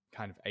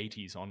kind of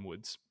 80s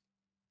onwards.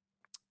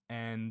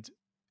 And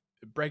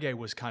Breguet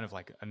was kind of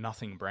like a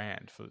nothing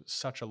brand for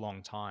such a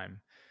long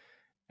time.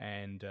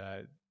 And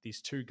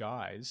these two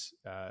guys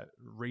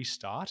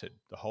restarted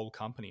the whole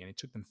company, and it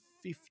took them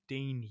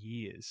 15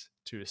 years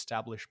to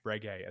establish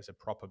Breguet as a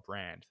proper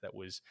brand that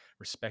was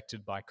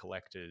respected by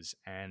collectors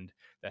and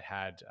that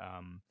had,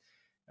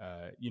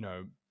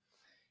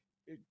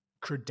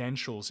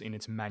 credentials in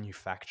its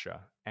manufacture.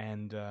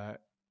 And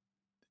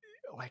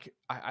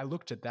I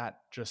looked at that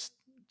just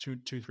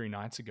two, 3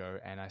 nights ago,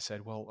 and I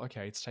said, well,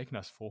 okay, it's taken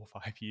us 4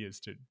 or 5 years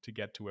to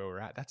get to where we're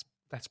at.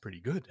 That's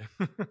pretty good.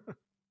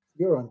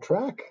 You're on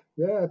track.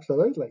 Yeah,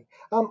 absolutely.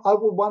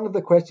 One of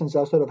the questions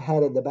I sort of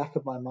had in the back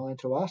of my mind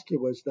to ask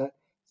you was that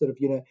sort of,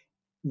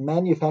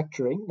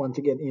 manufacturing, once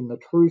again, in the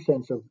true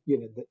sense of,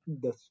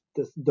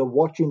 the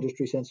watch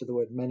industry sense of the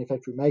word,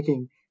 manufacturing,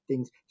 making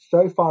things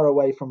so far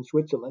away from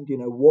Switzerland,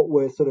 what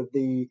were sort of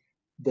the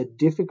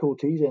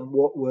difficulties and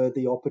what were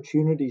the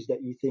opportunities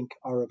that you think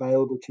are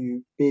available to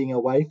you being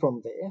away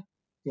from there?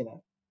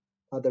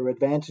 Are there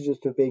advantages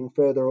to being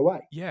further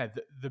away? Yeah,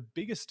 the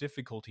biggest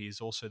difficulty is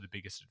also the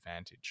biggest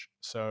advantage.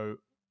 So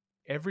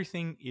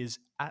everything is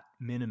at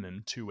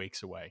minimum 2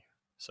 weeks away.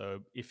 So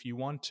if you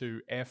want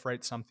to air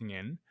freight something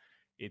in,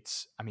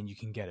 you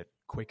can get it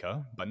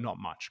quicker, but not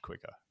much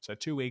quicker. So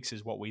 2 weeks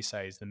is what we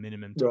say is the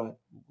minimum Right.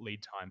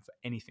 lead time for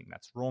anything.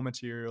 That's raw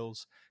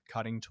materials,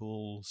 cutting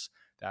tools,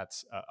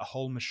 that's a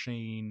whole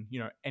machine,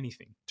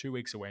 anything. 2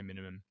 weeks away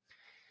minimum.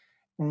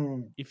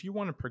 If you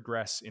want to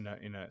progress in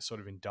a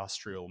sort of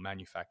industrial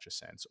manufacture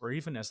sense, or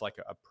even as like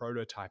a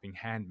prototyping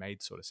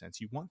handmade sort of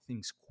sense, you want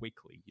things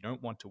quickly. You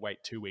don't want to wait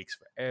 2 weeks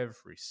for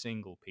every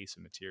single piece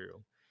of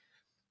material.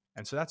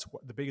 And so that's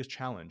the biggest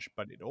challenge,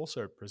 but it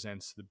also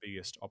presents the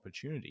biggest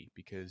opportunity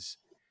because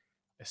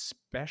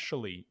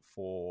especially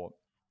for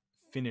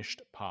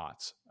finished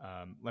parts,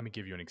 let me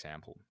give you an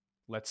example.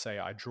 Let's say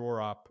I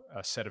draw up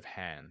a set of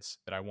hands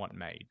that I want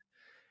made.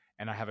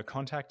 And I have a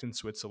contact in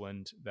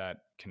Switzerland that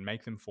can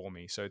make them for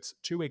me. So it's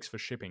 2 weeks for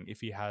shipping if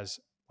he has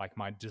like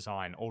my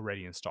design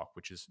already in stock,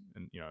 which is,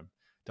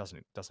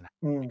 doesn't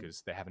happen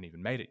because they haven't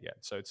even made it yet.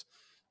 So it's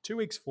 2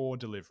 weeks for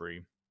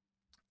delivery.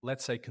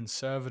 Let's say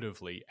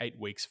conservatively 8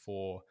 weeks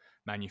for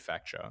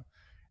manufacture,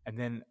 and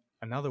then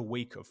another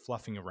week of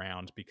fluffing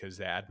around because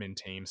their admin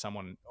team,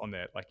 someone on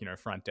their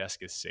front desk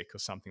is sick or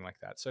something like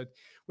that. So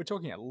we're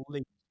talking at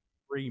least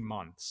 3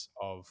 months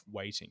of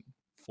waiting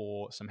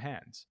for some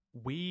hands.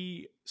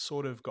 We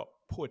sort of got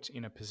put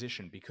in a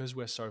position because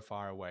we're so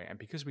far away and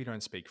because we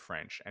don't speak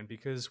French and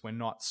because we're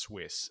not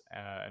Swiss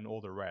and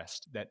all the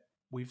rest, that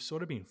we've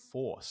sort of been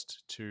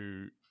forced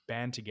to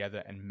band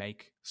together and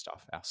make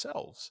stuff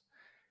ourselves.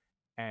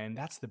 And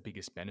that's the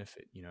biggest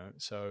benefit,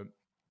 So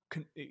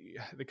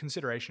the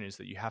consideration is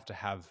that you have to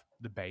have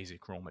the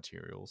basic raw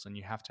materials and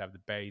you have to have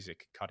the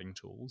basic cutting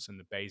tools and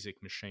the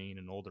basic machine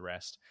and all the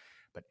rest.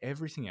 But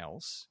everything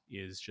else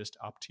is just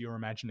up to your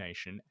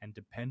imagination and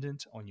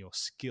dependent on your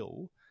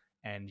skill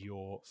and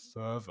your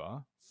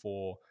fervor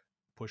for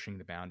pushing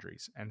the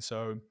boundaries. And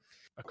so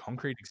a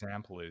concrete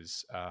example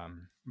is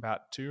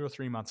about 2 or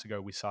 3 months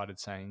ago, we started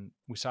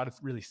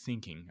really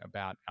thinking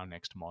about our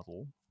next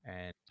model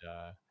and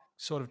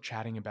sort of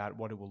chatting about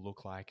what it will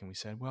look like. And we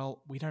said,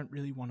 well, we don't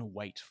really want to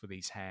wait for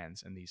these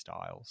hands and these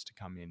dials to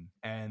come in.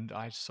 And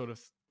I sort of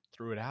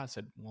threw it out and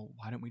said, well,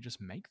 why don't we just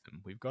make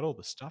them? We've got all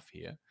the stuff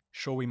here.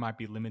 Sure, we might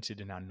be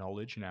limited in our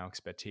knowledge and our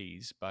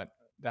expertise, but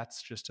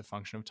that's just a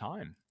function of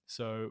time.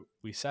 So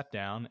we sat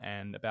down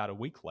and about a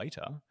week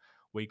later,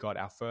 we got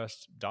our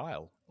first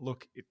dial.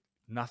 Look,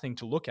 nothing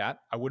to look at.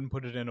 I wouldn't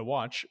put it in a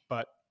watch,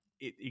 but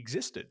it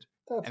existed.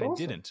 That's and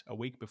awesome. It didn't a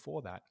week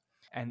before that.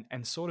 And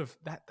sort of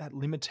that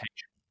limitation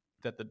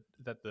that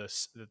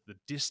the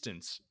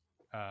distance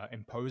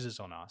imposes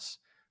on us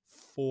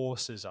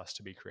forces us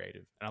to be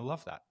creative. And I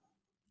love that.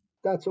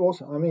 That's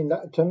awesome. I mean,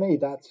 to me,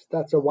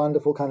 that's a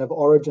wonderful kind of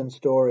origin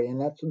story,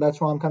 and that's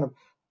why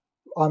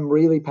I'm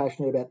really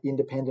passionate about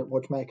independent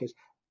watchmakers,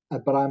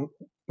 but I'm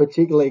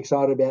particularly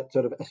excited about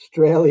sort of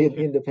Australian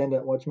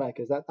independent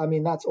watchmakers.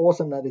 That's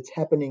awesome that it's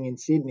happening in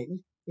Sydney,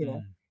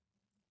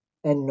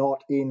 and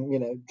not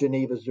in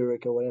Geneva,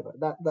 Zurich, or whatever.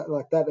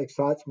 That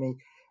excites me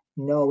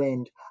no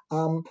end.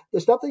 The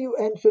stuff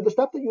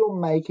that you're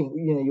making,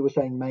 you were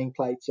saying main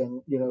plates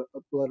and a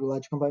lot of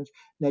large components.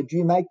 Now, do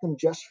you make them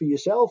just for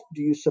yourself?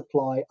 Do you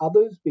supply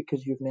others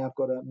because you've now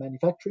got a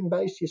manufacturing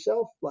base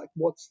yourself? Like,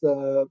 what's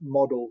the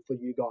model for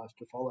you guys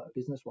to follow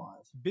business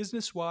wise?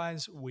 Business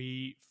wise,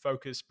 we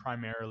focus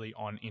primarily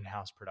on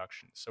in-house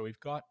production. So we've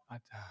got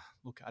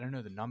look, I don't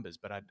know the numbers,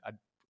 but I'd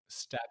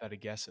stab at a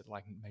guess at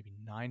like maybe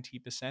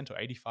 90% or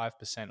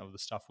 85% of the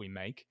stuff we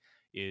make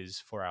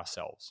is for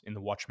ourselves in the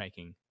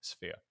watchmaking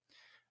sphere.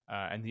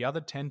 And the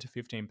other 10 to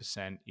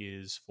 15%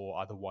 is for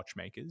other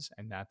watchmakers,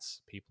 and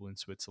that's people in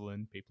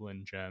Switzerland, people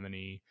in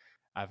Germany.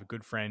 I have a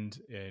good friend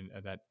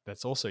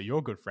that's also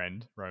your good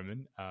friend,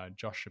 Roman,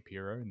 Josh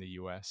Shapiro in the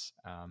US.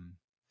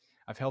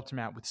 I've helped him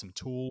out with some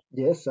tools.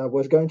 Yes, I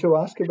was going to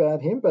ask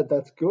about him, but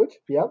that's good.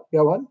 Yep,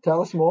 go on,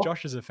 tell us more.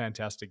 Josh is a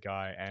fantastic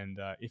guy, and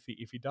if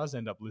he does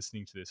end up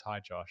listening to this, hi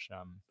Josh.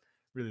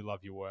 Really love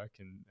your work,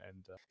 and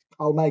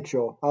I'll make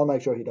sure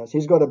he does.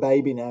 He's got a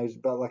baby now. He's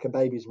about like a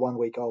baby's 1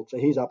 week old, so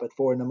he's up at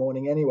 4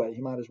 a.m. anyway.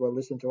 He might as well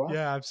listen to us.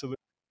 Yeah, absolutely.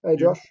 Hey,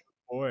 Josh.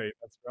 Boy,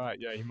 that's right.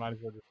 Yeah, he might as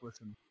well just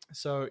listen.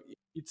 So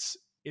it's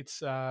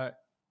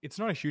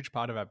not a huge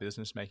part of our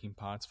business making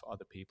parts for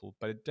other people,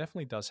 but it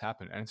definitely does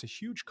happen, and it's a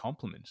huge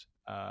compliment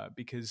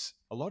because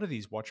a lot of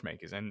these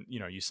watchmakers, and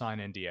you sign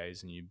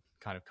NDAs and you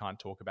kind of can't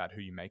talk about who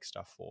you make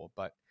stuff for,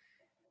 but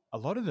a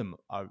lot of them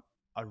are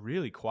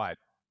really quite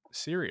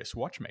serious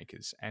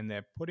watchmakers, and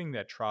they're putting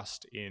their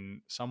trust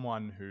in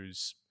someone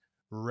who's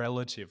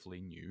relatively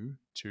new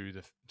to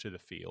the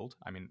field.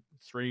 I mean,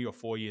 3 or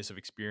 4 years of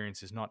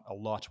experience is not a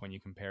lot when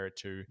you compare it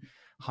to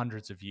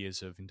hundreds of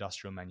years of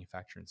industrial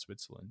manufacture in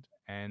Switzerland.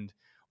 And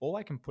all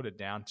I can put it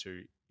down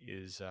to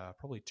is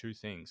probably two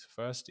things.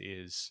 First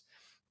is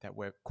that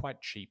we're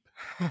quite cheap.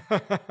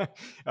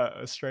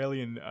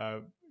 Australian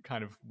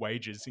kind of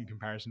wages in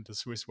comparison to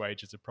Swiss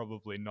wages are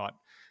probably not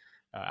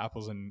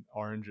apples and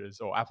oranges,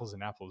 or apples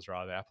and apples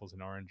rather, apples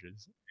and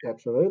oranges.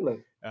 Absolutely.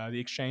 The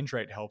exchange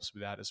rate helps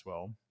with that as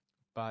well.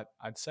 But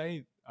I'd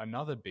say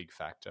another big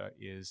factor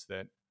is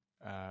that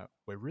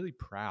we're really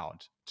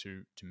proud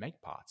to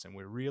make parts, and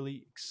we're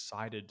really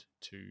excited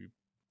to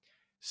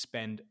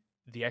spend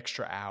the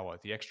extra hour,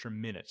 the extra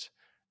minute,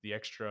 the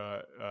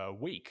extra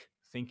week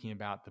thinking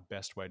about the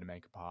best way to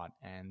make a part,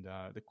 and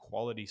the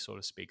quality sort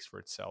of speaks for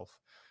itself.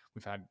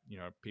 We've had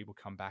people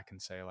come back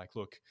and say, like,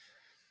 look,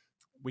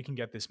 we can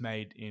get this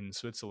made in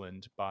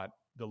Switzerland, but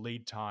the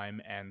lead time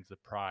and the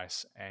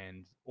price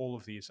and all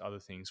of these other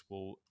things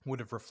would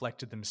have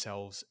reflected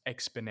themselves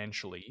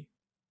exponentially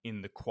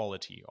in the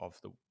quality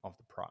of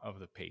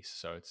the piece.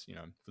 So it's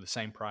for the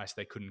same price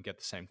they couldn't get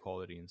the same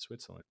quality in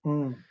Switzerland.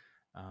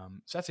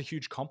 So that's a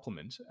huge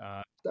compliment.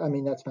 I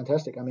mean, that's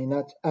fantastic. I mean,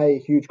 that's a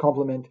huge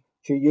compliment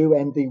to you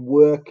and the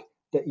work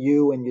that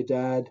you and your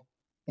dad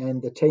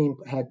and the team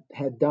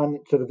had done,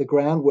 sort of the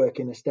groundwork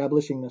in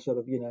establishing the sort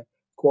of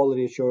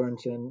quality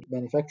assurance and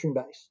manufacturing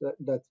base.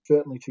 That's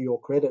certainly to your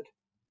credit,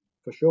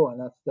 for sure,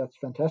 and that's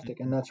fantastic.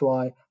 And that's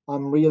why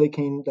I'm really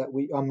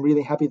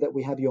happy that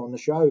we have you on the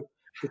show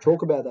to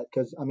talk about that,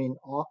 because I mean,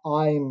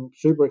 I'm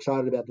super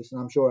excited about this, and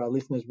I'm sure our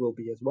listeners will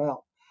be as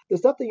well. The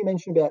stuff that you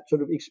mentioned about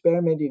sort of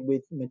experimenting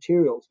with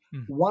materials,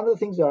 one of the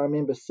things I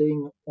remember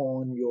seeing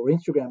on your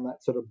Instagram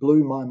that sort of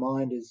blew my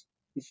mind is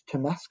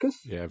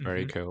Damascus. Yeah,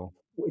 very cool.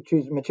 Which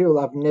is material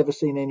I've never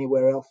seen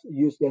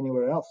used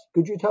anywhere else.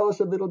 Could you tell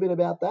us a little bit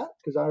about that?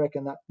 Because I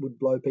reckon that would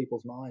blow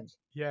people's minds.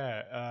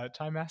 Yeah,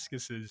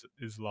 Damascus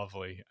is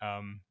lovely.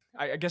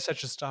 I guess I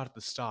should start at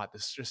the start.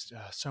 There's just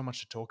so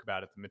much to talk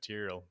about at the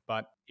material,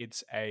 but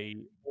it's a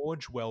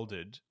forge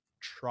welded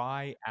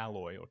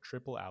tri-alloy or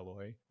triple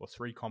alloy or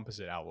 3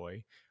 composite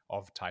alloy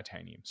of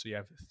titanium. So you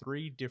have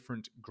 3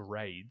 different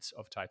grades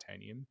of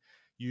titanium.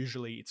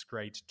 Usually it's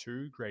grade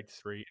 2, grade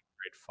 3, and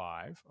grade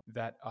 5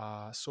 that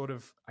are sort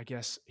of, I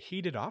guess,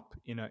 heated up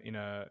in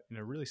a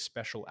really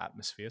special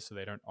atmosphere so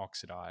they don't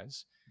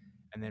oxidize,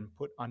 and then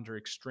put under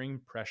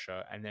extreme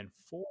pressure and then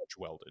forge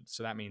welded.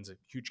 So that means a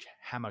huge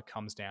hammer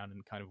comes down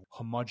and kind of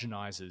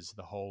homogenizes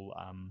the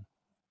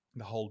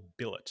whole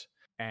billet.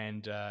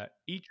 And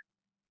each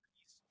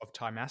piece of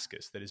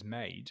Damascus that is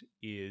made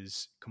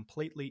is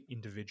completely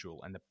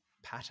individual, and the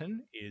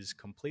pattern is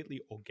completely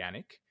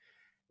organic,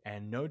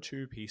 and no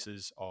 2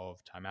 pieces of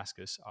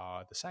Damascus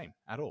are the same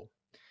at all.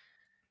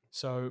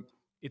 So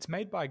it's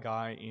made by a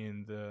guy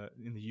in the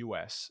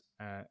US,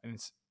 and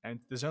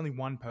there's only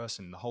one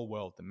person in the whole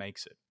world that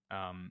makes it.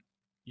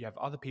 You have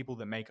other people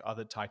that make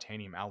other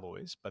titanium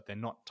alloys, but they're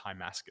not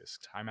Damascus.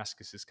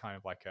 Damascus is kind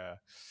of like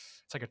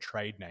it's like a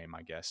trade name,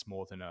 I guess,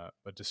 more than a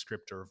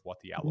descriptor of what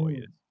the alloy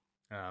is.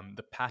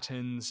 The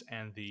patterns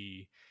and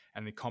the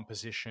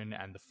composition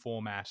and the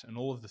format and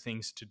all of the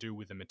things to do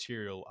with the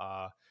material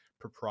are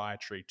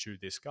proprietary to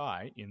this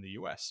guy in the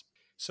US.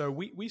 So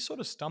we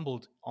sort of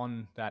stumbled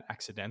on that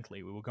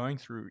accidentally. We were going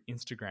through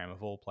Instagram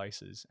of all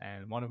places,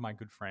 and one of my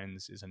good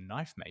friends is a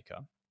knife maker,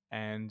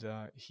 and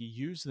he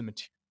used the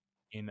material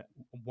in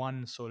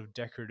one sort of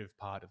decorative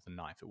part of the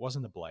knife. It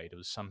wasn't the blade, it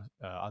was some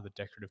other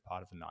decorative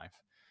part of the knife.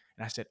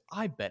 And I said,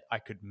 I bet I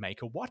could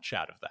make a watch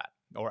out of that,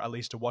 or at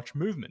least a watch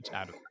movement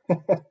out of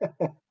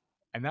it.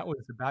 And that was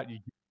about a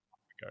year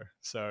ago.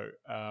 So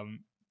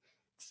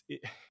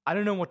I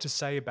don't know what to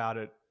say about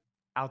it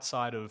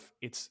outside of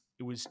it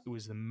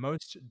was the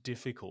most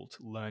difficult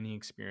learning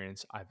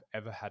experience I've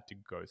ever had to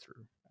go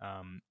through.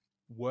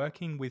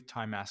 Working with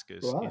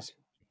Damascus is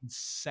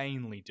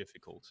insanely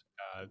difficult.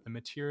 The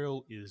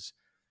material is,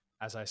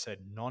 as I said,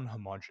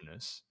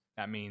 non-homogeneous.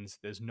 That means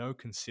there's no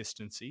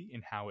consistency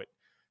in how it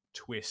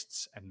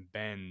twists and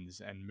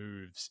bends and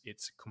moves.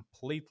 It's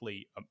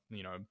completely,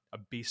 a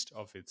beast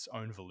of its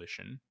own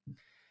volition.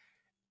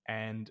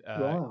 And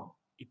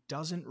it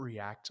doesn't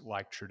react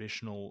like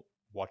traditional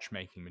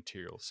watchmaking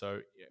material.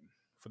 So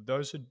for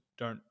those who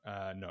don't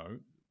know,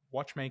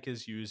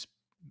 watchmakers use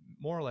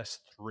more or less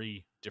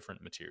 3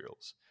 different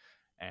materials.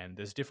 And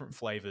there's different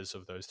flavors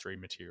of those 3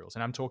 materials.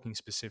 And I'm talking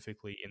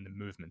specifically in the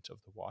movement of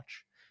the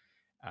watch.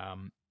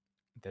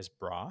 There's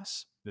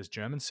brass, there's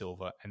German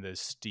silver, and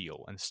there's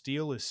steel. And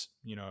steel is,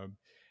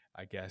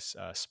 I guess,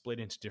 split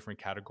into different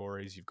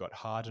categories. You've got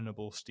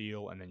hardenable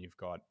steel, and then you've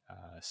got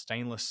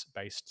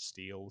stainless-based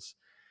steels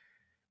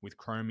with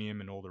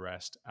chromium and all the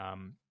rest.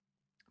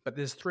 But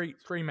there's three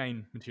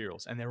main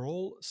materials, and they're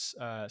all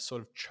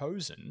sort of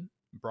chosen,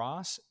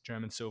 brass,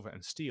 German silver,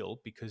 and steel,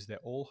 because they're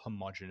all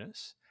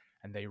homogeneous,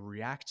 and they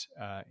react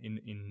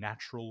in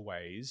natural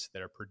ways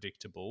that are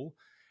predictable.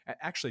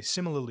 Actually,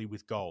 similarly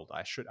with gold,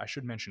 I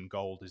should mention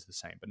gold is the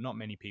same, but not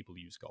many people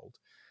use gold.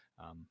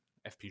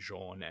 FP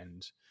Journe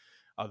and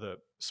other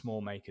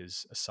small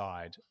makers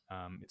aside,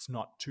 it's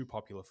not too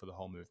popular for the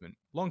whole movement.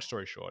 Long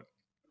story short,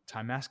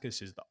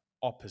 Timascus is the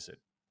opposite.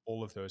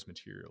 All of those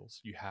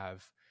materials. You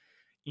have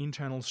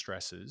internal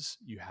stresses.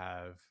 You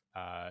have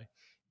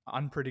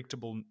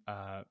unpredictable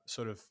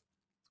sort of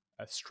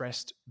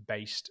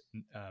stress-based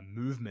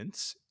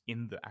movements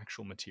in the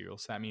actual material.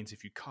 So that means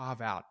if you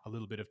carve out a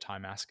little bit of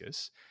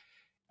Timascus,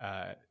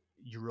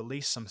 you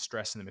release some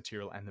stress in the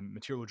material, and the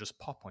material will just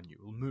pop on you.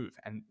 It will move,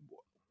 and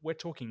we're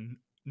talking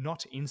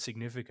not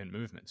insignificant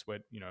movements. We're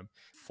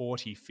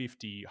 40,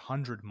 50,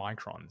 100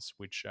 microns,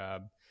 which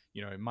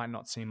it might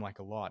not seem like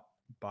a lot,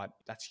 but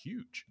that's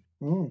huge.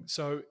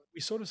 So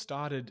we sort of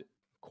started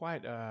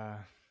quite,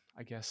 I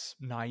guess,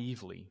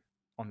 naively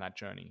on that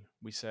journey.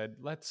 We said,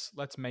 let's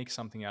make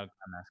something out of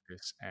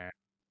Timascus and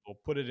we'll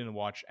put it in a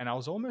watch. And I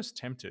was almost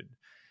tempted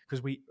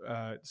because we,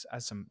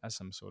 as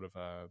some sort of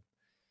a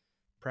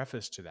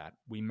preface to that,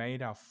 we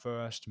made our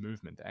first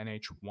movement, the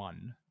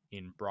NH1,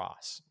 in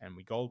brass, and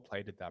we gold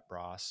plated that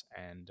brass.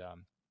 And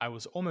I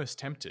was almost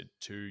tempted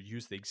to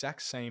use the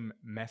exact same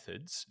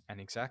methods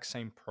and exact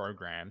same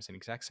programs and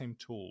exact same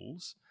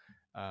tools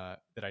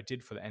that I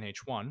did for the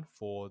NH1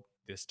 for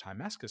this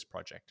Timascus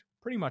project.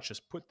 Pretty much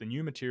just put the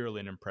new material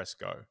in and press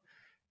go.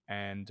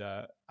 And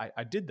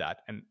I did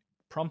that and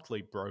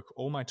promptly broke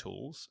all my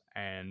tools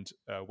and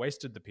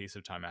wasted the piece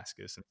of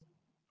Timascus and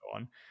so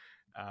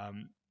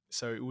on.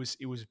 So it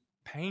was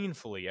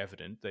painfully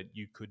evident that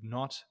you could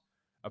not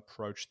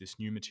approach this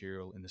new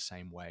material in the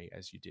same way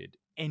as you did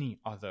any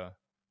other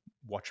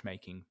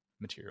watchmaking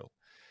material.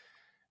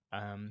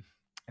 And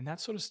that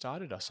sort of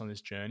started us on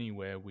this journey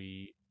where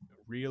we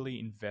really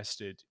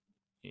invested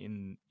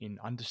in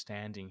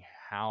understanding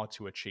how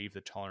to achieve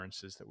the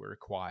tolerances that were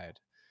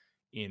required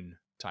in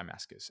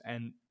Timascus.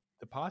 And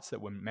the parts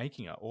that we're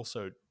making are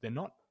also, they're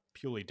not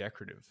purely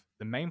decorative.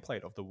 The main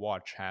plate of the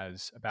watch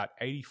has about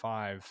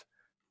 85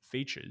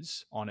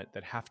 features on it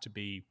that have to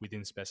be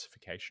within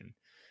specification.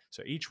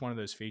 So each one of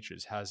those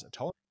features has a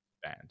tolerance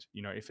band.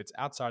 If it's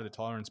outside of the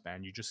tolerance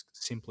band, you just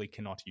simply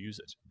cannot use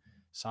it.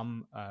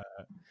 Some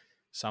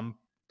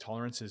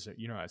tolerances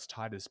are, as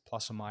tight as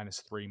plus or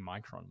minus 3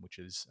 micron, which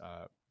is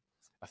a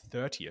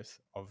 30th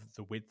of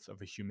the width of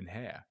a human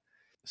hair.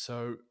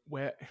 So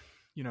we're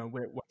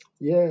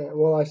yeah,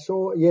 well, I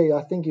saw,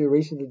 I think you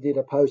recently did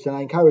a post, and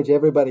I encourage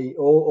everybody,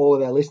 all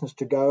of our listeners,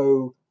 to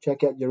go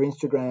check out your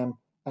Instagram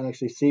and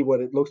actually see what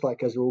it looks like,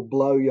 because it will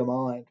blow your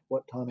mind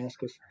what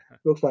Timascus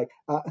looks like.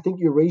 I think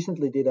you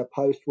recently did a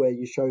post where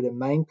you showed a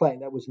main plate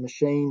that was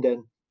machined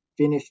and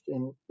finished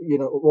and,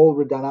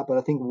 all done up, but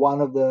I think one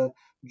of the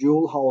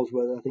jewel holes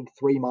was, I think,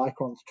 3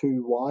 microns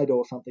too wide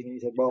or something, and he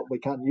said, well, we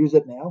can't use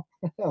it now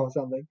or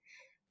something,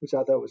 which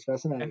I thought was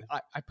fascinating. And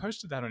I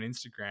posted that on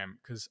Instagram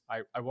because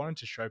I wanted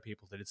to show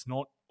people that it's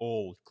not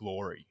all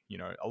glory.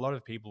 A lot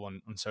of people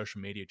on social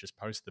media just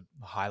post the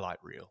highlight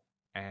reel,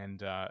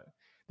 and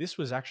this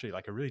was actually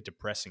like a really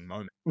depressing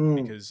moment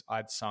because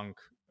I'd sunk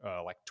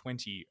like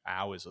 20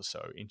 hours or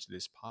so into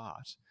this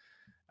part,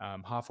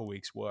 half a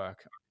week's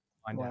work.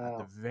 I find out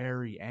at the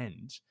very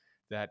end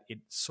that it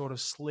sort of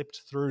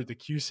slipped through the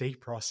QC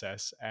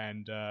process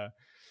and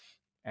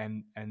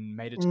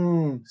made it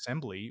to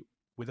assembly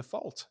with a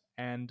fault.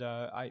 And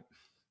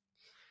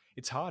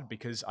it's hard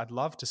because I'd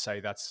love to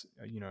say that's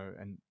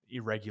an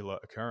irregular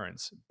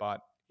occurrence, but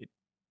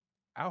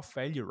our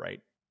failure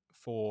rate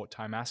for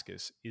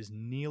Timascus is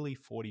nearly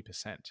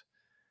 40%,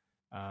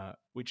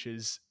 which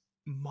is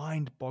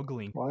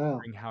mind-boggling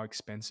considering how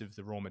expensive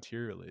the raw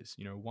material is.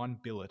 One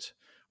billet,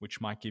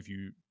 which might give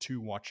you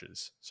 2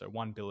 watches, so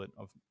one billet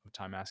of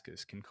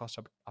Timascus can cost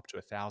up to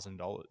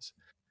 $1,000.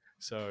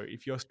 So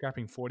if you're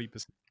scrapping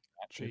 40%,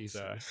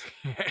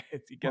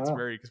 it gets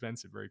very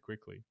expensive very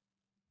quickly.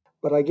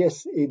 But I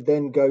guess it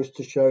then goes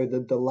to show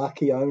that the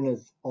lucky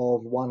owners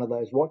of one of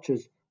those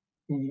watches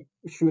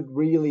should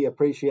really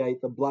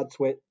appreciate the blood,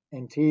 sweat,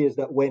 and tears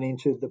that went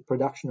into the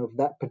production of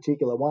that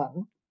particular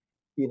one,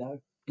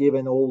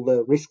 given all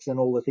the risks and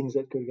all the things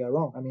that could go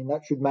wrong. I mean,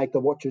 that should make the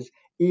watches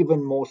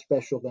even more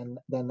special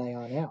than they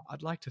are now.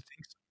 I'd like to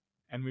think so.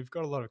 And we've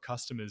got a lot of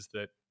customers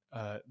that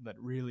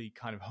really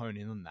kind of hone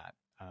in on that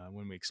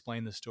when we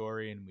explain the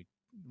story and we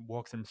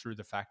walk them through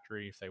the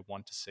factory if they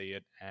want to see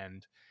it,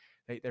 and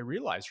they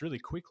realize really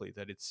quickly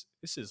that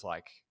this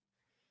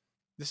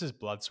is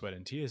blood, sweat,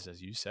 and tears,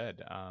 as you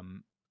said.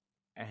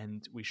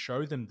 And we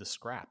show them the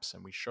scraps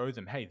and we show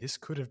them, hey, this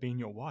could have been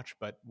your watch,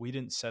 but we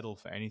didn't settle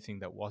for anything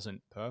that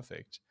wasn't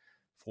perfect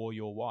for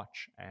your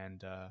watch.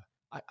 And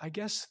I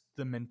guess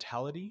the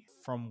mentality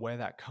from where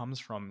that comes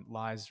from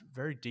lies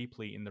very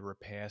deeply in the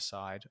repair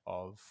side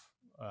of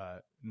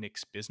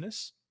Nick's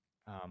business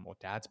or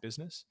Dad's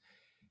business.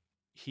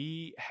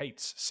 He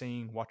hates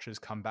seeing watches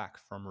come back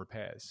from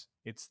repairs.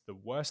 It's the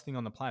worst thing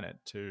on the planet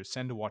to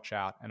send a watch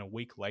out and a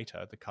week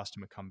later the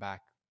customer come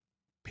back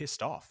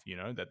pissed off,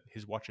 that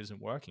his watch isn't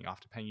working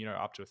after paying,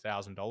 up to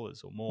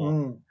 $1,000 or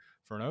more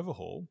for an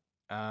overhaul.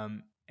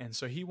 And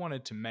so he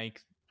wanted to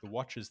make the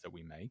watches that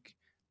we make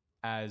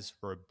as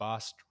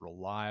robust,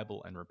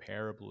 reliable, and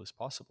repairable as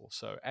possible.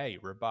 So,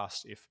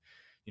 robust if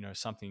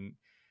something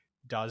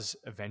does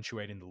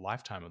eventuate in the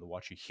lifetime of the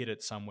watch. You hit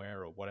it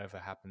somewhere or whatever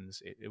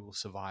happens, it will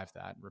survive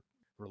that.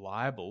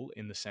 Reliable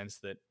in the sense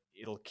that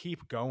it'll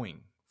keep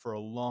going for a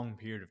long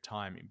period of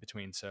time in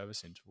between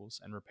service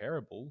intervals, and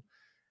repairable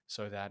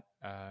so that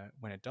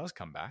when it does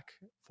come back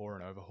for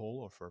an overhaul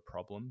or for a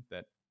problem,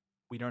 that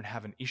we don't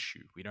have an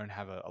issue. We don't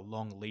have a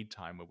long lead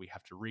time where we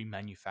have to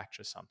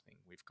remanufacture something.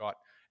 We've got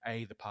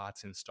A, the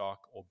parts in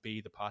stock, or B,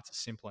 the parts are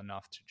simple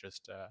enough to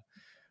just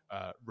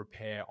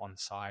repair on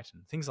site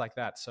and things like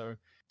that. So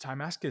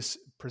Timascus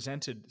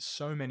presented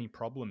so many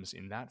problems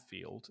in that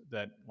field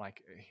that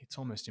it's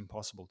almost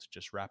impossible to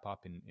just wrap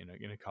up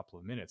in a couple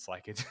of minutes.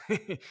 Like it's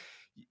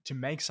to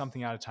make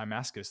something out of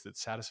Timascus that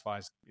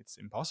satisfies, it's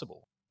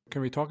impossible.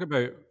 Can we talk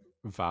about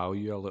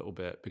value a little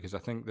bit? Because I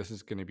think this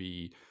is going to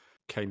be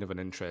kind of an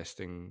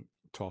interesting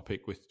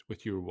topic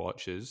with your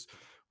watches.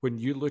 When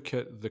you look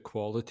at the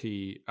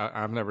quality,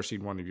 I've never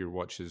seen one of your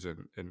watches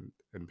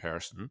in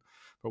person,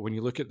 but when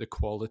you look at the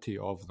quality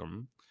of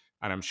them,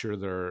 and I'm sure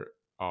there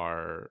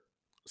are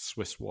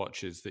Swiss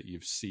watches that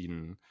you've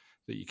seen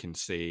that you can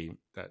say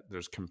that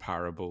there's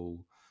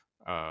comparable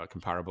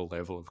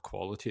level of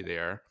quality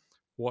there.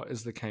 What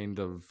is the kind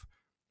of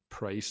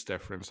price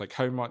difference? Like,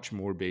 how much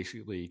more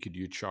basically could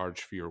you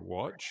charge for your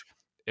watch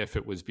if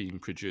it was being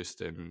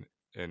produced in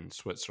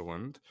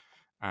Switzerland,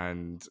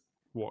 and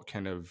what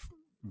kind of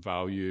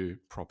value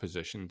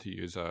proposition, to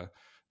use a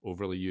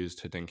overly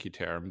used Hodinkee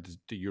term,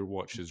 do your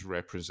watches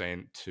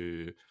represent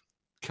to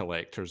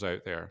collectors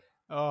out there?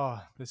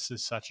 Oh, this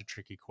is such a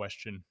tricky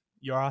question.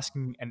 You're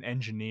asking an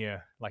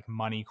engineer like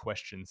money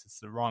questions.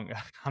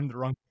 I'm the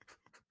wrong.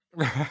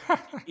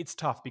 It's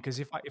tough because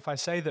if I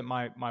say that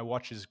my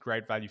watch is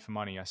great value for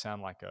money, I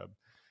sound like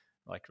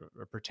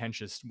a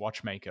pretentious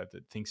watchmaker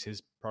that thinks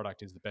his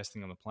product is the best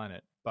thing on the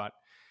planet. But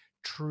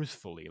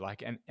truthfully,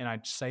 and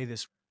I'd say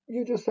this.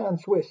 You just sound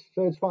Swiss,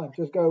 so it's fine.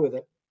 Just go with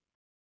it.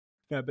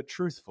 No, but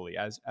truthfully,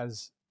 as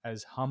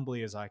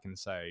humbly as I can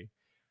say,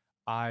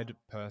 I'd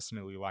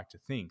personally like to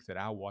think that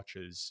our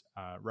watches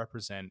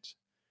represent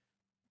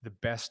the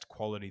best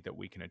quality that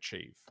we can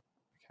achieve.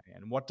 Okay,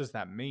 and what does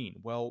that mean?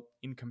 Well,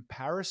 in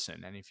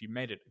comparison, and if you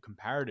made it a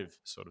comparative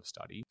sort of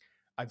study,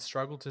 I'd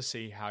struggle to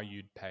see how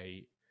you'd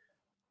pay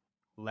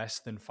less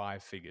than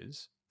 5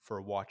 figures for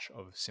a watch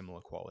of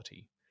similar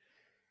quality.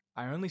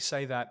 I only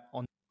say that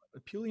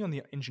purely on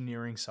the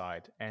engineering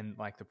side and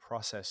the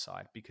process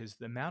side, because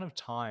the amount of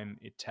time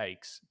it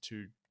takes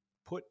to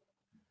put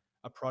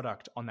a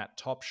product on that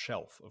top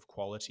shelf of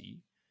quality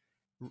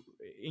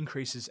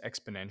increases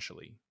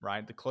exponentially,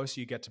 right? The closer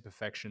you get to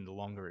perfection, the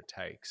longer it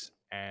takes.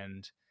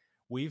 And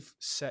we've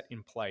set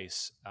in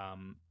place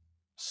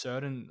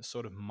certain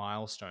sort of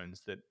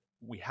milestones that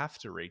we have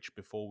to reach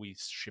before we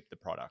ship the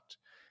product.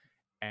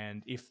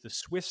 And if the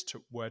Swiss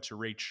were to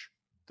reach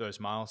those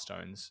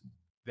milestones,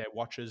 their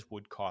watches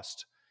would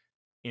cost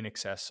in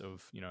excess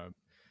of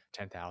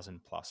 $10,000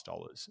 plus.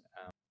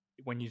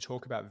 When you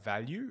talk about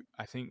value,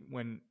 I think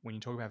when you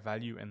talk about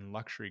value and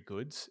luxury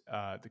goods,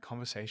 the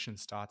conversation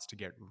starts to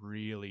get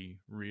really,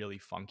 really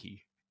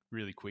funky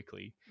really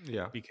quickly.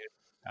 Yeah, because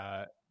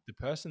the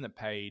person that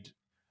paid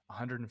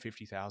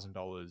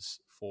 $150,000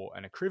 for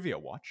an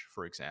Acrivia watch,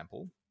 for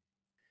example,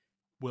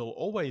 will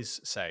always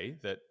say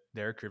that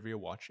their Acrivia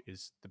watch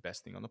is the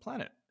best thing on the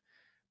planet.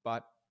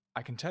 But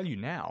I can tell you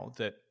now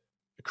that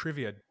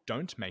Acrivia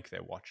don't make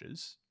their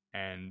watches,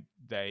 and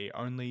they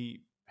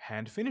only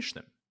hand finish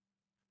them.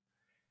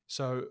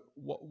 So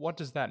what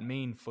does that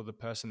mean for the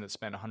person that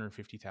spent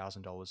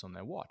 $150,000 on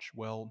their watch?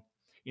 Well,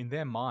 in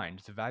their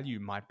mind, the value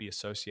might be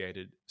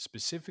associated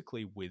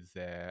specifically with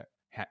their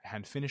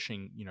hand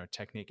finishing,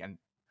 technique, and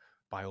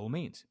by all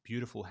means,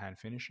 beautiful hand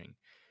finishing.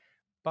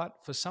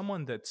 But for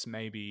someone that's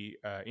maybe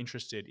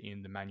interested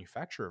in the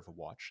manufacture of a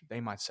watch,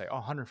 they might say,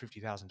 "Oh,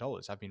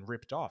 $150,000, I've been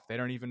ripped off. They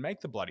don't even make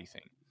the bloody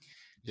thing."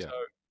 Yeah.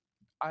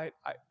 So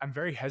I'm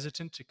very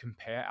hesitant to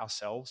compare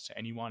ourselves to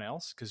anyone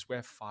else because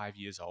we're 5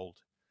 years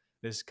old.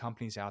 There's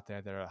companies out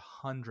there that are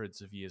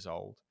hundreds of years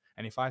old.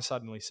 And if I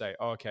suddenly say,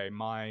 "Oh, okay,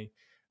 my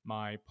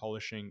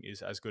polishing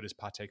is as good as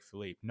Patek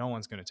Philippe," no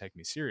one's going to take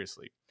me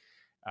seriously.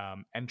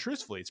 And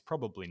truthfully, it's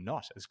probably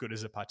not as good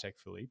as a Patek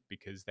Philippe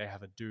because they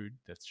have a dude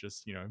that's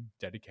just,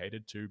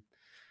 dedicated to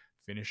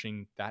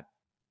finishing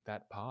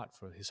that part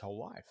for his whole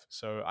life.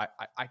 So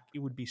it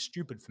would be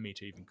stupid for me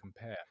to even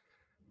compare.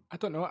 I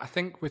don't know. I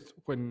think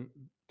when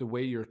the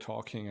way you're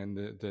talking and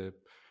the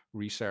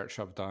research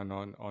I've done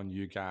on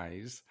you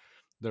guys,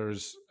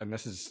 and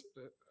this is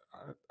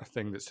a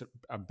thing that's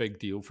a big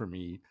deal for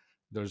me,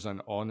 there's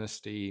an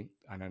honesty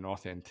and an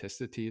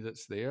authenticity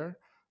that's there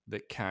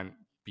that can't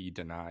be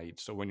denied.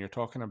 So when you're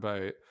talking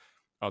about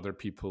other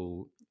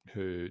people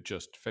who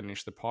just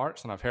finish the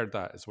parts, and I've heard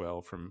that as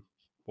well from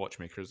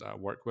watchmakers that I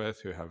work with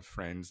who have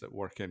friends that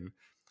work in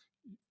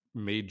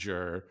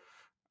major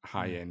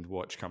high-end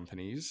watch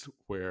companies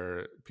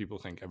where people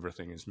think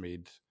everything is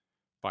made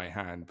by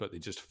hand, but they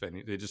just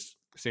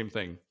same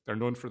thing. They're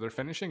known for their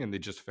finishing and they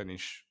just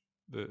finish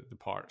the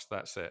parts.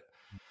 That's it.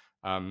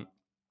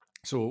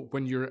 So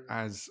when you're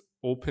as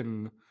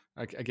open,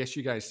 I guess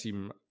you guys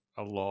seem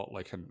a lot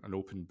like an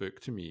open book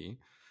to me.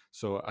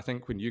 So I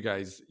think when you're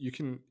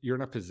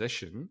in a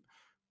position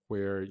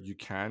where you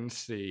can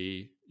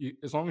say,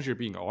 as long as you're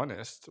being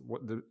honest,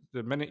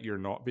 the minute you're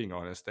not being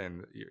honest,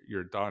 then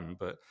you're done.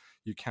 But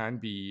you can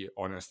be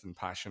honest and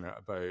passionate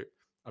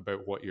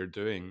about what you're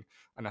doing.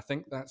 And I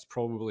think that's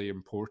probably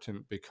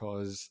important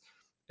because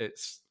it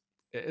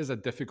is a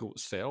difficult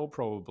sell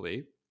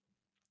probably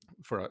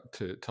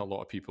to a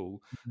lot of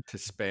people to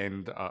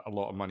spend a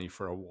lot of money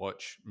for a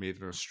watch made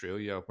in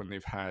Australia when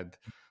they've had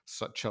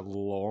such a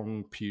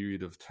long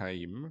period of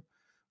time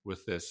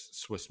with this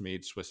Swiss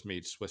made, Swiss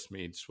made, Swiss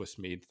made, Swiss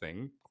made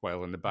thing,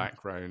 while in the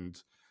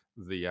background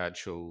the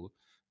actual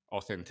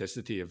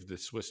authenticity of the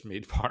Swiss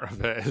made part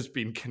of it has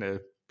been kind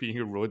of being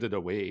eroded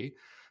away.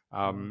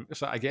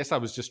 So I guess I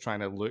was just trying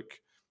to look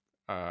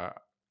kind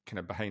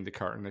of behind the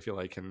curtain, if you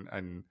like,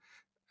 and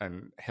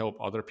help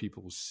other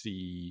people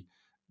see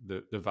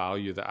the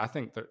value that I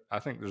think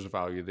there's a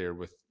value there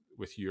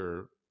with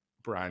your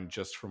brand,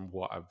 just from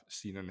what I've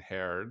seen and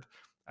heard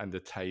and the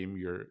time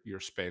you're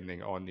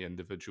spending on the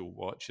individual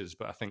watches.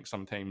 But I think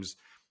sometimes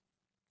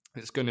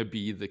it's going to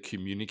be the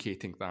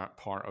communicating that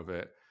part of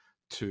it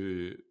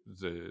to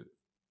the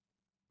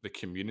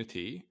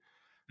community,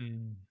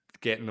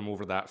 getting them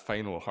over that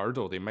final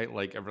hurdle. They might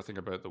like everything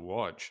about the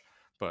watch,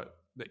 but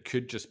it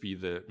could just be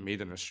the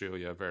made in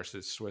Australia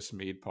versus Swiss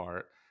made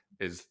part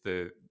is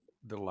the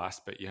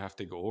last bit you have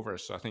to go over.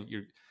 So I think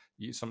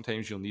you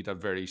sometimes you'll need a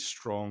very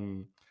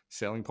strong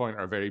selling point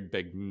or a very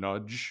big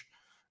nudge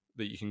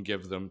that you can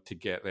give them to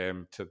get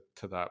them to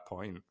that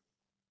point,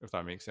 if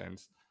that makes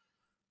sense.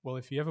 Well,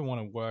 if you ever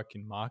want to work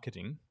in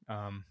marketing,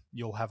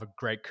 you'll have a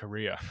great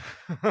career.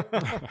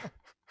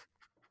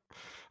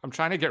 I'm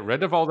trying to get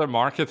rid of all the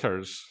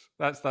marketers.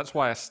 That's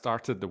why I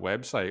started the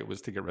website,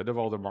 was to get rid of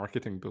all the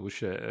marketing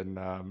bullshit and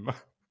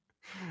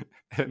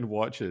in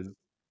watches.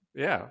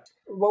 Yeah.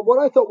 Well,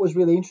 what I thought was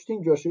really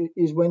interesting, Josh,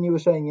 is when you were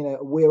saying,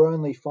 we're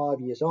only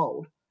 5 years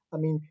old. I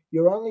mean,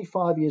 you're only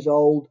 5 years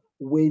old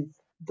with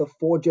the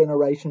 4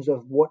 generations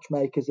of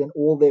watchmakers and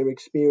all their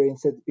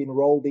experience that's been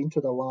rolled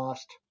into the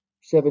last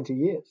 70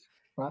 years,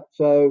 right?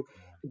 So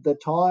the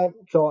time,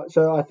 so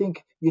I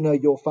think,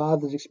 your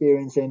father's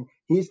experience and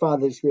his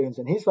father's experience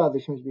and his father's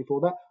experience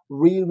before that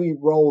really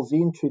rolls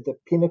into the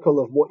pinnacle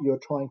of what you're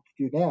trying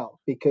to do now.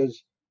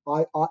 Because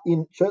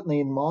certainly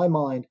in my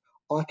mind,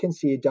 I can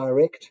see a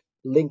direct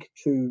link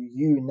to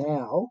you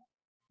now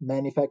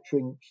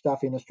manufacturing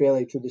stuff in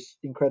Australia to this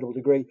incredible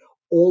degree,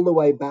 all the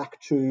way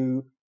back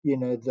to,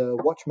 the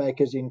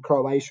watchmakers in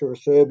Croatia or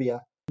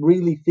Serbia,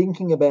 really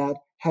thinking about,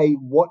 hey,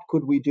 what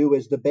could we do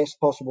as the best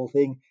possible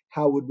thing?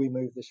 How would we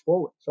move this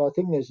forward? So I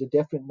think there's a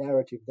definite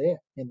narrative there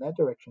in that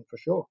direction for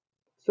sure.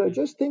 So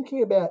just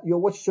thinking about your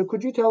watch, so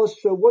could you tell us,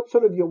 so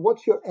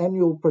what's your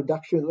annual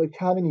production? Like,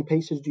 how many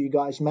pieces do you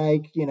guys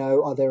make?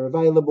 Are they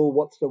available?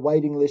 What's the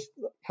waiting list?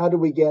 How do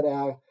we get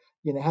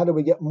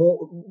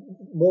more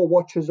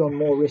watches on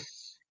more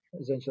wrists?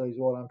 Essentially, is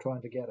what I'm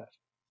trying to get at.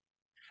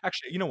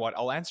 Actually, you know what?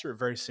 I'll answer it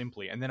very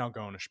simply, and then I'll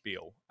go on a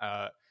spiel.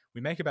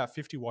 We make about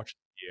 50 watches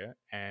a year,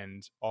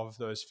 and of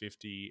those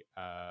 50,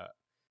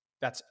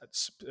 that's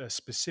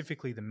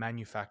specifically the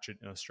manufactured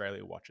in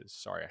Australia watches.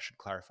 Sorry, I should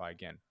clarify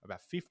again.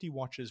 About 50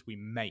 watches we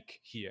make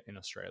here in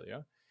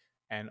Australia.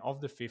 And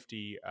of the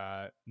 50,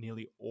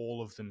 nearly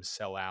all of them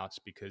sell out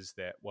because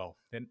they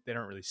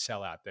don't really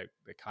sell out. They're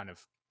kind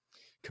of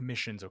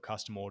commissions or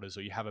custom orders,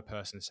 or you have a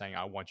person saying,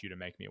 I want you to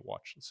make me a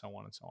watch, and so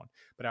on and so on.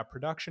 But our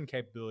production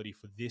capability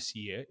for this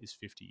year is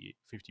 50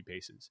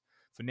 pieces.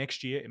 For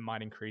next year, it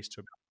might increase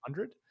to about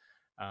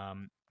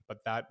 100.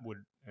 But that would,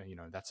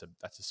 that's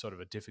a sort of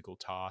a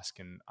difficult task,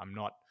 and I'm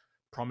not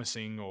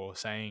promising or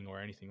saying or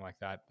anything like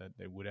that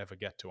they would ever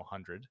get to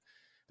 100.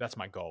 That's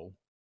my goal.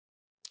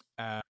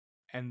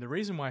 And the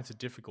reason why it's a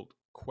difficult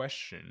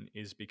question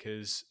is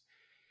because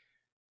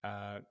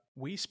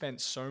we spent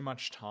so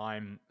much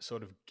time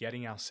sort of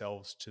getting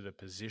ourselves to the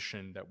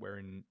position that we're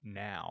in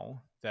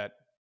now, that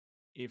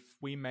if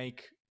we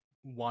make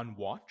one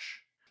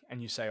watch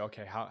and you say,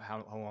 okay,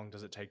 how long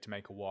does it take to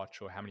make a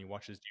watch, or how many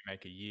watches do you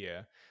make a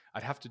year?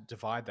 I'd have to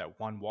divide that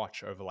one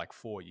watch over like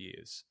 4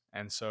 years.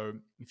 And so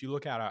if you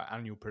look at our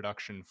annual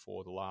production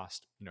for the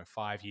last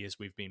 5 years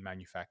we've been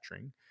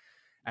manufacturing,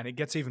 and it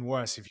gets even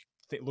worse if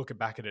you look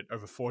back at it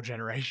over 4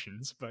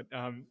 generations, but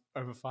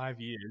over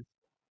 5 years,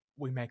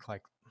 we make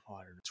like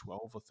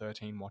 12 or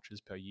 13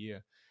 watches per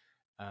year.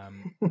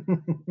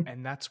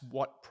 And that's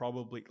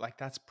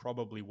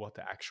probably what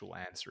the actual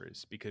answer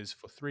is, because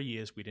for 3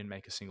 years we didn't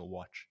make a single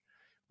watch.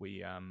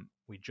 We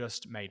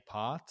just made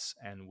parts,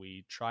 and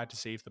we tried to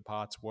see if the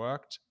parts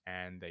worked,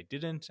 and they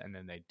didn't, and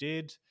then they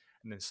did,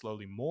 and then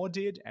slowly more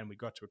did, and we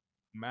got to a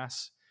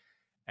mass.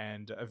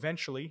 And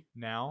eventually,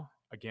 now,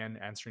 again,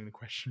 answering the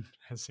question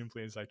as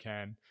simply as I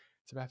can,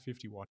 it's about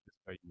 50 watches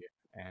per year,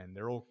 and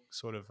they're all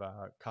sort of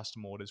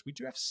custom orders. We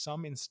do have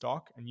some in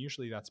stock, and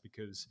usually that's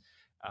because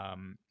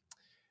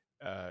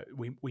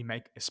we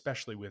make,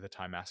 especially with the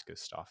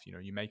Timascus stuff,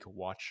 you make a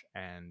watch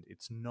and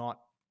it's not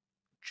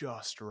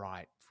just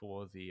right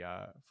for the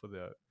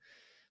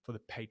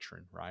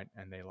patron, right?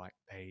 And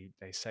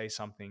they say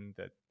something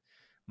that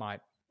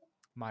might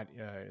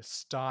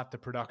start the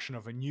production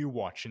of a new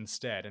watch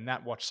instead, and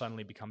that watch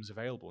suddenly becomes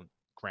available.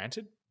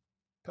 Granted,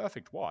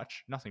 perfect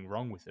watch, nothing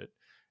wrong with it,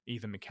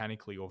 either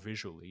mechanically or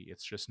visually.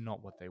 It's just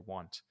not what they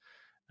want.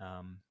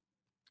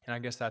 And I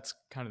guess that's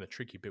kind of the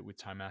tricky bit with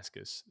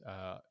Timascus.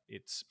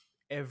 It's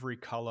every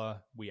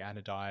color we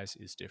anodize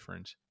is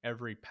different.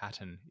 Every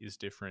pattern is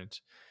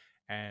different.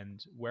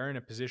 And we're in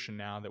a position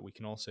now that we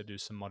can also do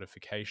some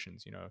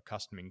modifications,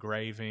 custom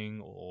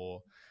engraving,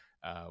 or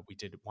we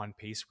did one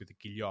piece with a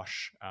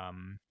guilloche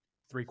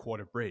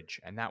 3/4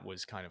 bridge. And that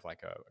was kind of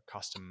like a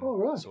custom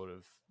sort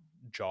of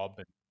job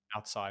and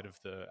outside of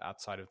the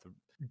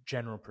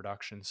general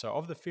production. So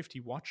of the 50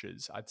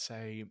 watches, I'd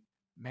say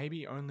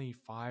maybe only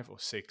 5 or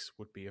 6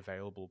 would be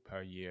available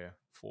per year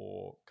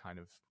for kind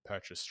of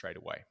purchase straight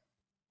away.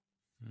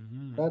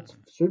 Mm-hmm. That's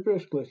super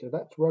exclusive.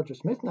 That's Roger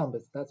Smith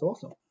numbers. That's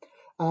awesome.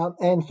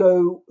 And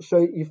so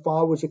if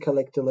I was a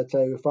collector, let's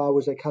say, if I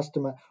was a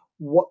customer,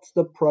 what's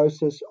the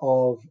process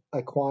of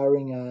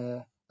acquiring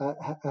a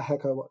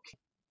Hakko watch?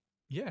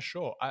 Yeah,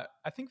 sure.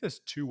 I think there's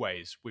 2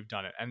 ways we've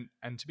done it.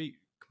 And to be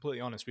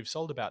completely honest, we've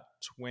sold about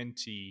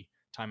 20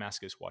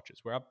 Timascus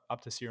watches. We're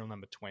up to serial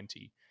number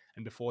 20.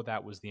 And before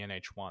that was the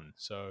NH1.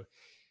 So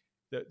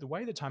the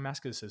way the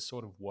Timascus has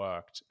sort of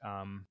worked,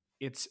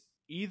 it's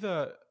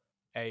either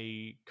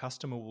a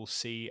customer will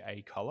see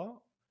a color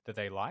that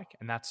they like,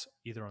 and that's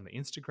either on the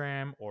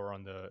Instagram or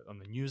on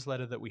the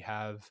newsletter that we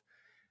have,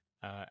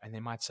 and they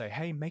might say,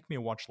 "Hey, make me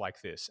a watch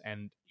like this,"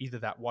 and either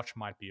that watch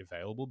might be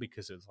available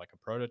because it's like a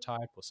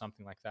prototype or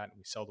something like that, and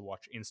we sell the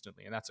watch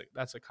instantly, and that's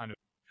a kind of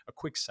a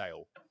quick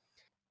sale.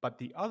 But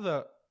the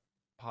other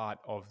part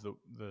of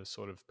the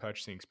sort of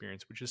purchasing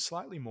experience, which is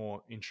slightly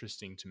more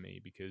interesting to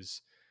me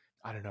because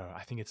I don't know,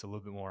 I think it's a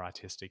little bit more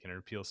artistic and it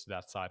appeals to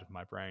that side of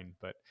my brain,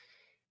 but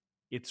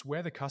it's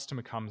where the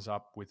customer comes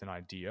up with an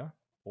idea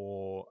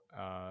or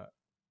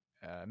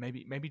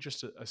maybe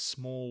just a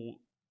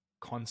small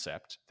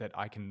concept that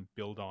I can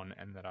build on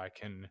and that I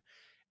can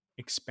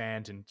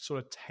expand and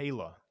sort of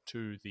tailor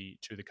to the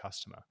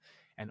customer.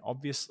 And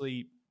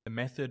obviously, the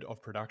method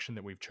of production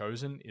that we've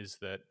chosen is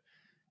that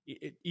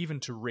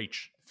even to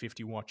reach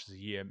 50 watches a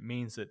year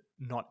means that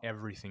not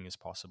everything is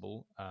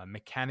possible.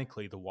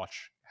 Mechanically, the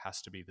watch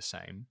has to be the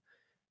same.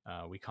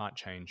 We can't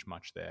change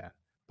much there.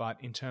 But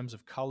in terms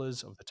of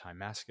colors of the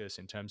Timascus,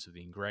 in terms of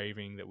the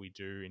engraving that we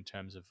do, in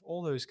terms of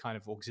all those kind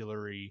of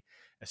auxiliary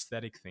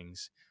aesthetic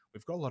things,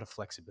 we've got a lot of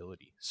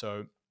flexibility.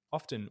 So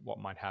often what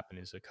might happen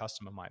is a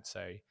customer might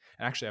say,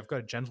 and actually I've got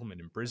a gentleman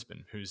in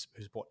Brisbane who's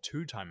bought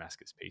 2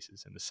 Timascus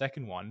pieces. And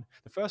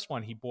the first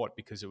one he bought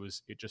because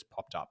it just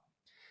popped up.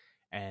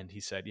 And he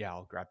said, yeah,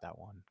 I'll grab that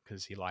one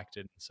because he liked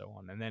it and so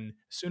on. And then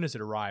as soon as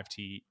it arrived,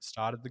 he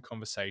started the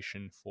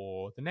conversation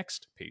for the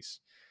next piece.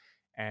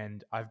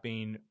 And I've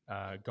been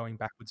going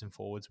backwards and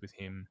forwards with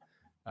him,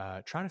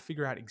 trying to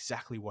figure out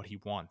exactly what he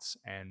wants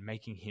and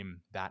making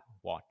him that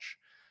watch.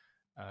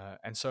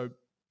 And so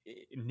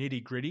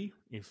nitty gritty,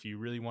 if you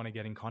really want to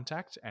get in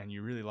contact and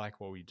you really like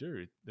what we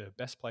do, the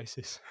best place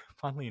is,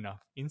 funnily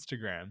enough,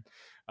 Instagram.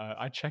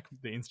 I check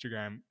the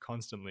Instagram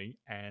constantly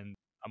and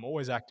I'm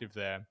always active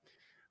there.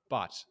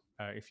 But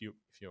if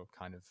you're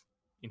kind of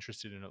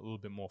interested in a little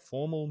bit more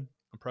formal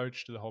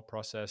approach to the whole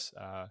process,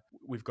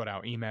 we've got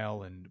our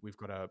email and we've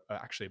got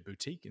actually a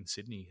boutique in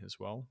Sydney as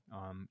well,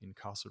 in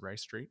Castlereagh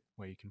Street,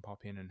 where you can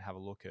pop in and have a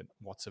look at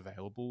what's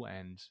available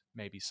and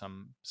maybe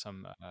some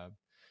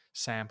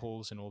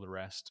samples and all the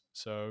rest.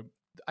 So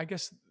I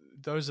guess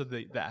those are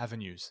the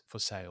avenues for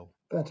sale.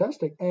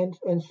 Fantastic. And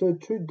so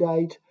to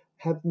date,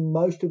 have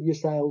most of your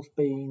sales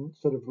been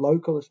sort of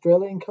local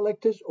Australian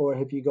collectors, or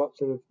have you got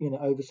sort of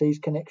overseas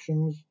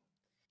connections?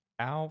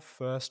 Our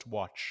first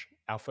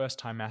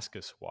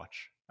Timascus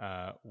watch,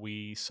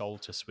 we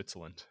sold to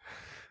Switzerland,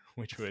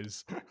 which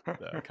was kind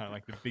of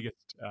like the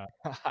biggest.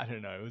 I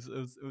don't know.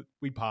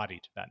 We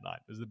partied that night.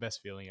 It was the best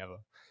feeling ever,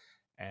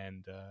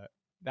 and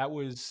that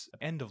was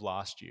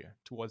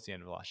towards the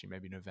end of last year,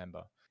 maybe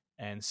November.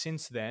 And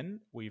since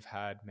then, we've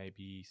had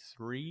maybe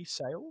 3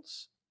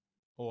 sales,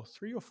 or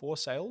 3 or 4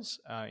 sales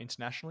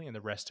internationally, and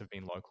the rest have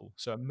been local.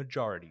 So a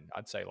majority,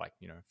 I'd say,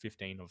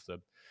 15 of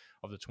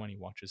the 20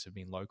 watches have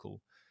been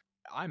local.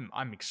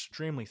 I'm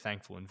extremely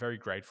thankful and very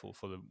grateful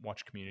for the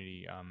watch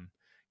community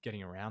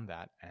getting around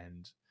that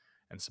and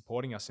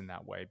supporting us in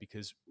that way,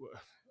 because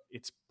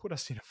it's put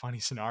us in a funny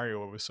scenario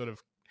where we're sort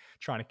of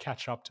trying to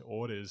catch up to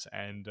orders,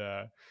 and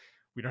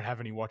we don't have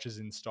any watches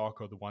in stock,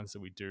 or the ones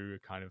that we do are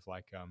kind of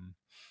like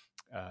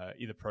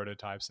either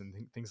prototypes and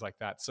things like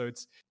that. So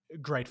it's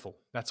grateful.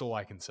 That's all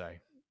I can say.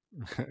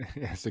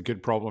 Yeah, it's a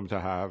good problem to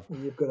have.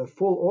 You've got a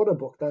full order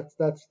book. That's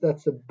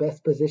the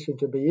best position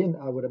to be in,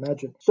 I would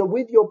imagine. So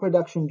with your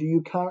production, do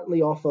you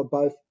currently offer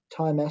both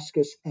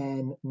Timascus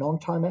and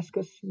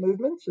non-Timascus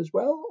movements as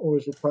well, or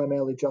is it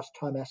primarily just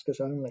Timascus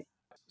only?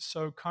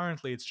 So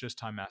currently it's just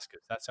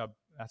Timascus. That's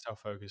our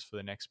focus for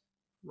the next,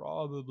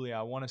 probably,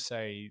 I want to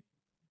say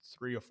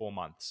 3 or 4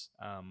 months.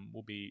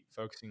 We'll be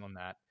focusing on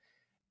that.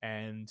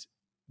 And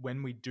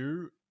when we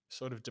do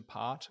sort of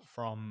depart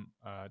from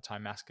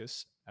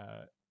Timascus,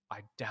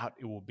 I doubt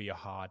it will be a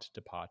hard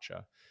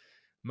departure.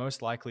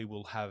 Most likely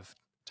we'll have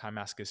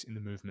Timascus in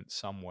the movement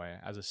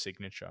somewhere as a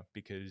signature,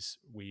 because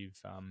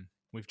we've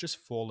just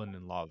fallen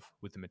in love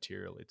with the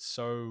material. It's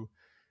so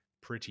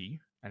pretty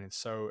and it's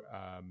so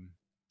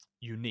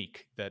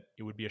unique that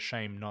it would be a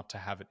shame not to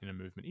have it in a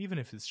movement, even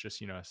if it's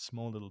just, a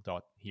small little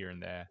dot here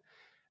and there.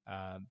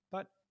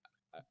 But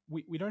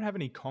we don't have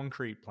any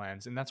concrete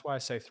plans, and that's why I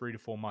say 3 to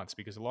 4 months,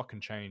 because a lot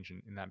can change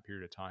in that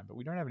period of time. But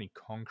we don't have any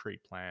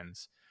concrete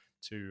plans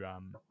to,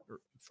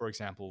 for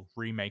example,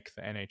 remake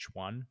the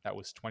NH1. That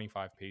was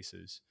 25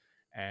 pieces,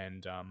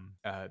 and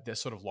they're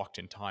sort of locked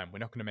in time. We're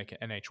not going to make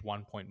an NH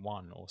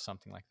 1.1 or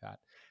something like that.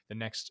 The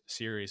next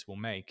series we'll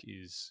make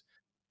is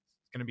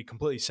going to be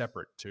completely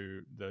separate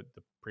to the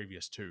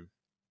previous two.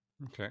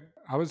 Okay.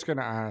 I was going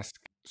to ask,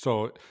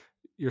 so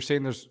you're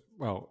saying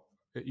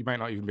you might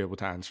not even be able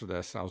to answer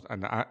this.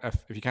 If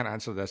you can't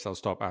answer this, I'll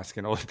stop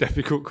asking all the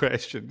difficult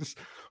questions.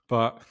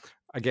 But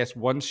I guess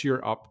once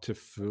you're up to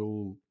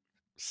full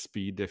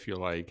speed, if you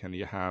like, and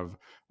you have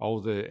all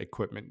the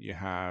equipment you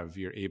have,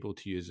 you're able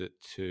to use it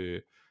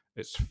to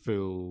its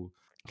full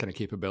kind of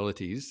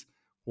capabilities.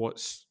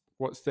 What's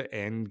the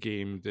end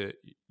game that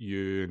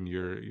you and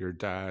your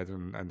dad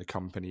and the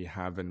company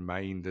have in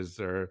mind? Is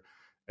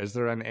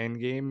there an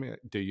end game?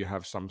 Do you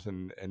have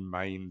something in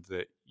mind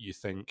that you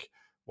think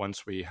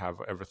once we have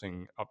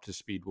everything up to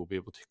speed, we'll be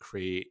able to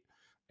create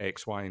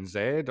X, Y, and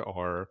Z,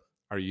 or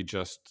are you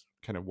just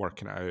kind of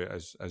working it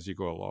out as you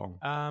go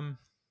along?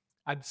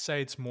 I'd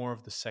say it's more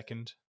of the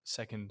second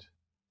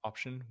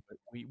option.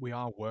 We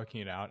are working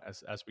it out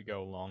as we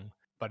go along.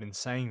 But in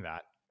saying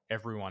that,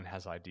 everyone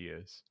has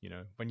ideas.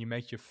 When you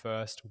make your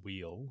first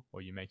wheel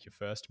or you make your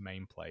first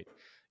main plate,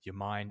 your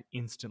mind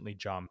instantly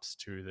jumps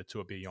to the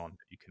tourbillon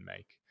that you can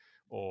make,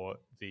 or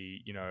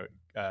the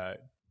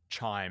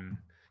chime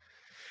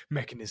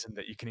mechanism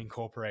that you can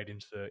incorporate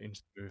into the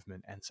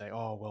movement, and say,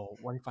 oh well,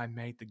 what if I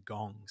made the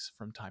gongs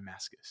from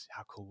Timascus?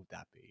 How cool would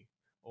that be?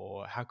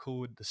 Or how cool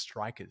would the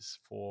strikers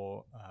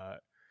for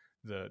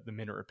the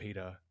minute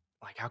repeater,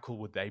 like how cool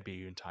would they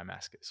be in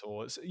Timascus?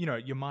 Or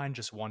your mind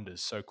just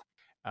wanders so quick.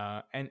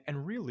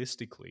 And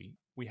realistically,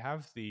 we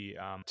have the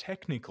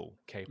technical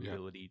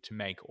capability to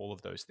make all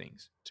of those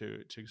things,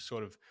 to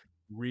sort of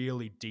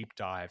really deep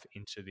dive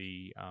into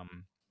the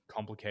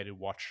complicated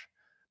watch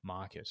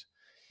market.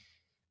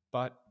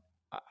 But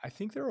I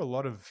think there are a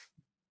lot of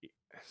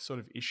sort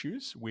of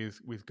issues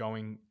with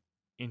going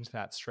into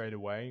that straight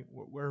away.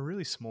 We're a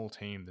really small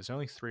team. There's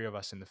only 3 of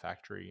us in the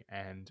factory,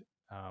 and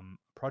a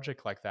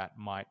project like that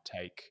might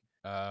take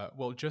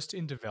just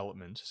in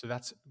development. So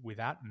that's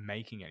without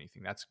making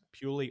anything. That's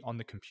purely on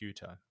the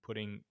computer,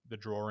 taking the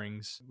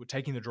drawings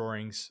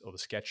or the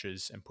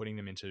sketches and putting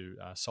them into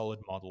solid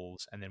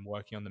models, and then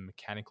working on the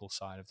mechanical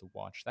side of the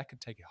watch. That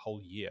could take a whole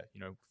year,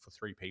 for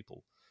 3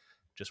 people,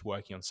 just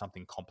working on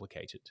something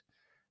complicated.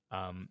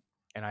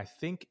 And I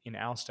think in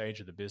our stage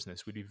of the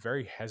business, we'd be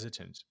very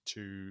hesitant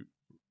to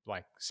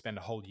spend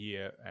a whole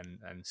year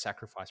and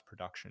sacrifice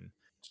production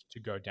to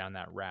go down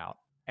that route.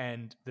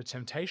 And the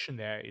temptation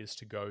there is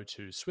to go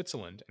to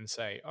Switzerland and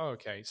say, oh,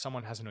 okay,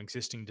 someone has an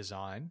existing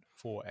design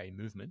for a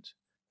movement,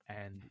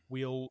 and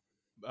we'll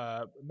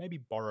maybe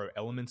borrow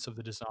elements of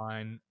the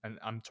design, and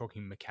I'm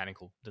talking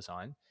mechanical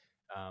design.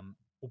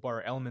 We'll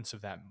borrow elements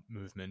of that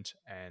movement,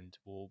 and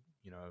we'll,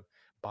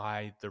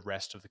 buy the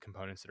rest of the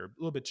components that are a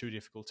little bit too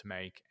difficult to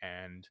make,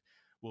 and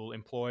we'll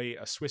employ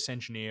a Swiss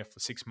engineer for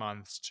 6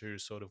 months to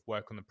sort of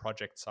work on the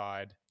project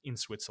side in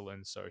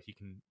Switzerland, so he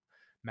can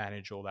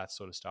manage all that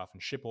sort of stuff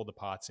and ship all the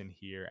parts in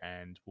here,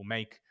 and we'll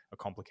make a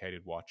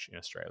complicated watch in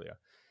Australia.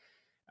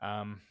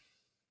 I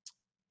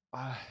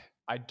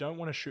don't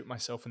want to shoot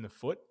myself in the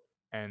foot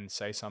and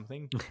say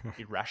something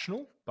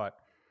irrational, but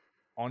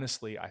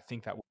honestly, I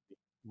think that would be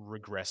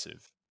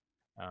regressive.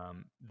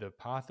 The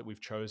path that we've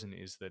chosen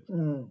is that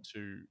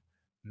to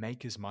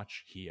make as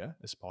much here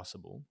as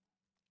possible,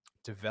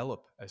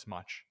 develop as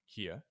much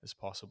here as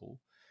possible,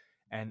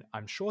 and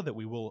I'm sure that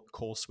we will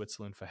call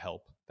Switzerland for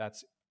help.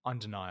 That's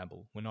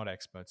undeniable. We're not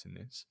experts in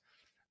this,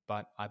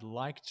 but I'd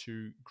like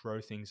to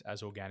grow things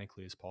as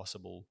organically as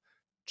possible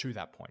to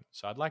that point.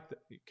 So I'd like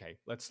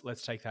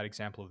let's take that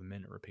example of the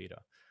minute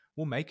repeater.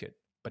 We'll make it,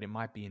 but it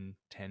might be in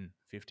 10,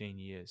 15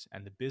 years.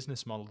 And the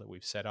business model that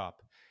we've set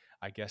up,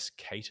 I guess,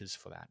 caters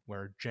for that.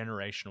 We're a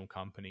generational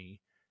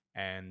company,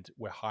 and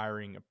we're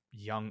hiring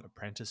young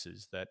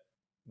apprentices that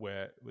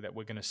we're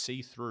going to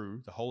see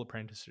through the whole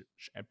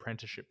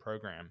apprenticeship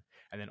program,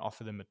 and then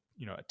offer them a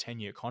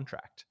 10-year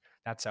contract.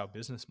 That's our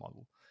business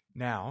model.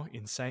 Now,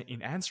 in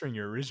answering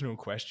your original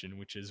question,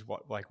 which is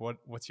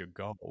what's your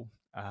goal?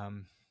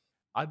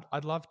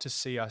 I'd love to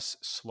see us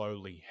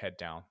slowly head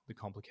down the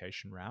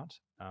complication route,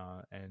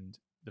 and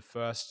the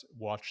first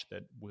watch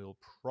that we'll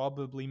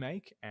probably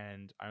make,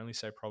 and I only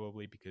say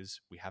probably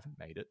because we haven't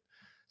made it,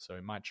 so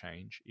it might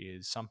change,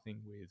 is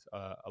something with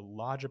a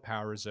larger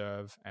power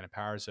reserve and a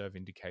power reserve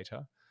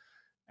indicator,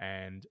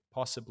 and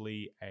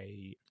possibly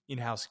a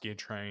in-house gear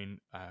train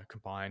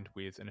combined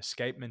with an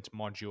escapement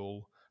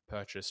module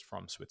purchased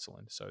from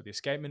Switzerland. So the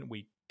escapement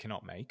we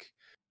cannot make,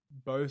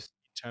 both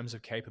in terms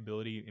of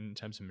capability, in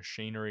terms of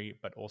machinery,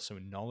 but also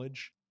in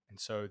knowledge. And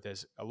so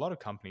there's a lot of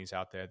companies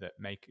out there that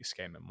make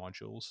escapement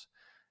modules,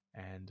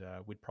 and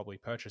we'd probably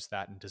purchase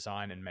that and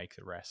design and make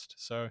the rest.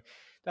 So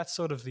that's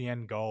sort of the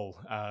end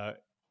goal,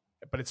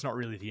 but it's not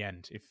really the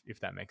end, if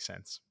that makes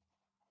sense.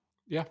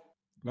 Yeah,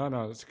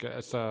 no, it's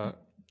good.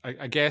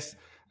 I guess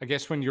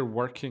when you're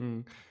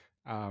working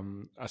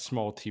a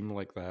small team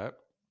like that,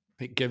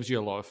 it gives you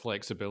a lot of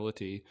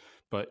flexibility,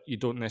 but you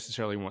don't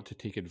necessarily want to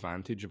take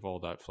advantage of all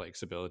that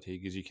flexibility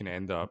because you can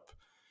end up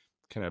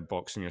kind of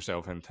boxing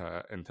yourself into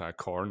a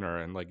corner,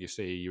 and like you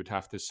say, you would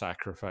have to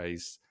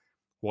sacrifice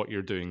what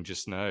you're doing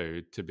just now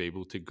to be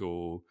able to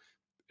go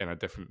in a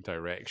different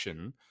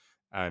direction.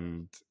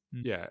 And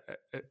yeah,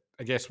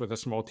 I guess with a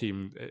small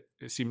team,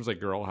 it seems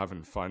like you're all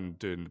having fun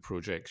doing the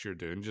projects you're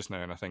doing just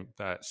now, and I think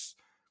that's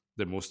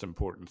the most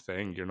important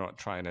thing. You're not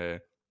trying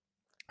to,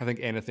 I think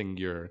anything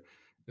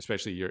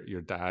especially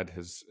your dad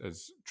has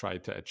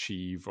tried to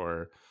achieve,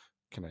 or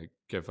can I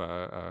give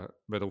a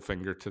middle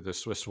finger to the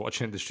Swiss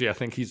watch industry? I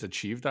think he's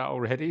achieved that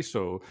already.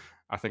 So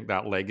I think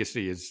that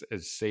legacy is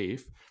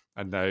safe.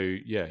 And now,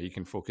 yeah, you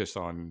can focus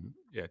on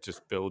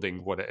just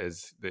building what it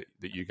is that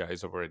you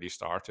guys have already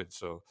started.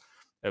 So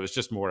it was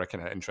just more a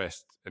kind of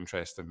interest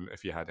in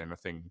if you had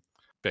anything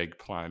big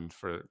planned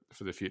for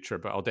the future.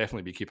 But I'll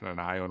definitely be keeping an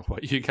eye on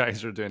what you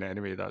guys are doing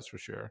anyway, that's for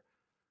sure.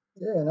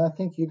 Yeah, and I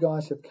think you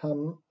guys have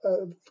come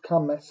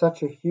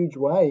such a huge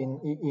way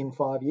in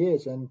 5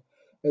 years. And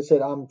as I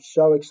said, I'm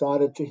so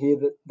excited to hear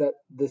that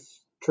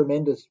this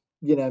tremendous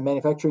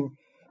manufacturing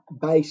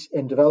base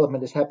and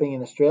development is happening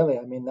in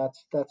Australia. I mean,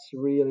 that's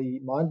really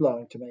mind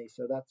blowing to me.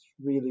 So that's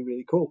really,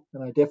 really cool.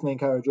 And I definitely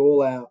encourage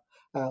all our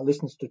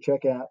listeners to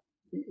check out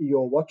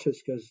your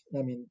watches, because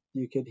I mean,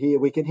 we can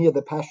hear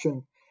the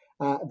passion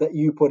that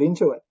you put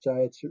into it. So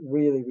it's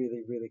really,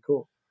 really, really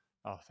cool.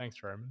 Oh,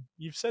 thanks, Roman.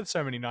 You've said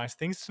so many nice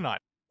things tonight.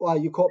 Well,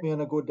 you caught me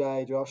on a good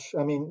day, Josh.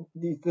 I mean,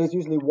 there's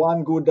usually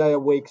one good day a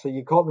week, so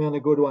you caught me on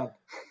a good one.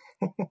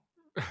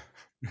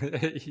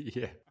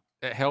 Yeah.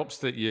 It helps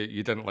that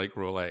you didn't like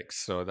Rolex,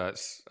 so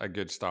that's a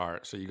good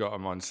start. So you got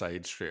them on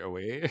side straight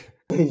away.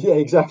 Yeah,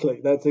 exactly.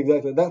 That's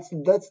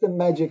the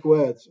magic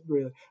words.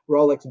 Really,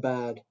 Rolex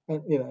bad,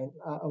 and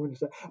I wouldn't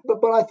say,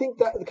 but I think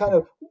that kind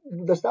of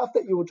the stuff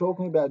that you were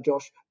talking about,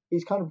 Josh,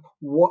 is kind of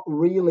what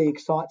really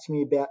excites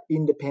me about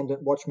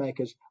independent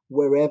watchmakers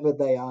wherever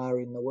they are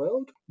in the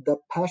world. The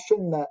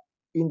passion that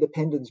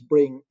independents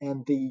bring,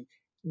 and the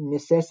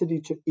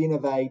necessity to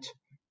innovate,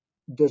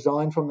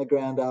 design from the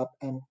ground up,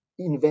 and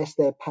invest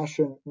their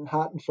passion and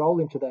heart and soul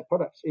into their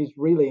products is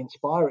really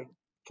inspiring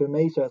to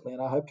me, certainly,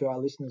 and I hope to our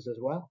listeners as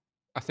well.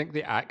 I think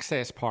the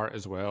access part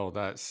as well,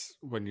 that's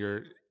when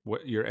you're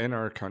in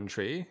our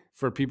country,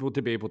 for people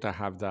to be able to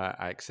have that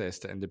access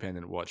to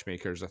independent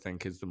watchmakers, I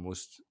think is the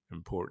most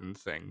important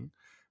thing,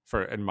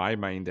 for in my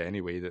mind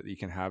anyway, that you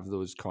can have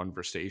those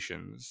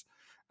conversations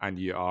and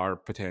you are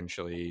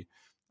potentially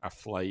a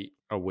flight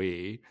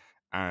away,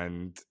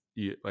 and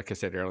you, like I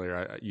said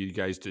earlier, you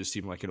guys do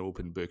seem like an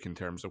open book in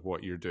terms of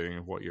what you're doing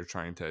and what you're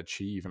trying to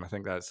achieve. And I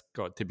think that's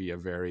got to be a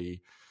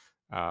very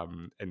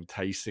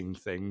enticing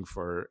thing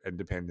for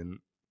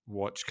independent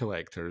watch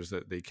collectors,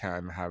 that they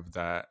can have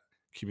that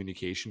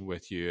communication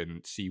with you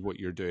and see what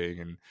you're doing,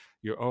 and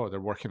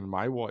they're working on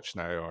my watch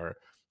now, or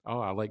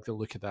I like the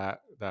look of that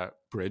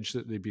bridge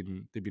that they've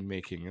been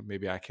making,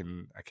 maybe I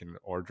can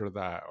order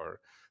that or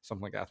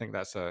something like that. I think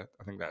that's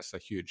a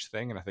huge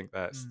thing, and I think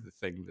that's the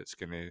thing that's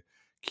going to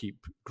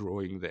keep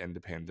growing the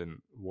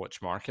independent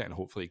watch market, and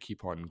hopefully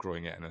keep on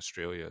growing it in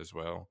Australia as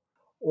well.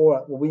 All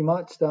right, well, we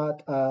might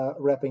start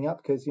wrapping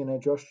up, because,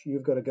 Josh,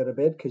 you've got to go to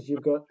bed because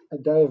you've got a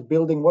day of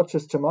building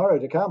watches tomorrow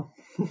to come.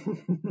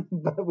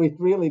 But we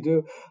really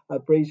do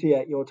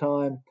appreciate your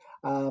time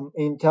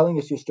in telling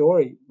us your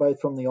story,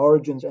 both from the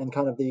origins and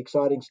kind of the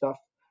exciting stuff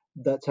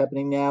that's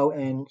happening now,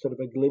 and sort of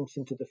a glimpse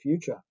into the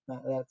future.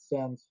 That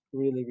sounds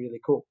really, really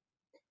cool.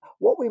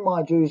 What we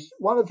might do is,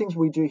 one of the things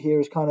we do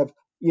here is kind of,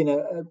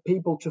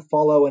 people to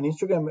follow and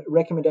Instagram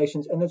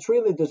recommendations, and it's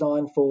really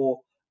designed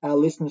for our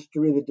listeners to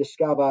really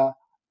discover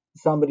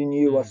somebody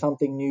new or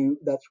something new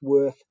that's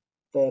worth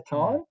their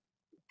time.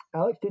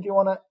 Alex, did you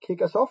want to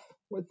kick us off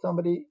with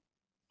somebody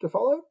to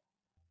follow?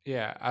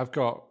 Yeah, I've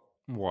got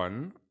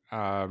one.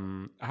 I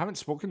haven't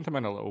spoken to him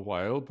in a little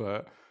while,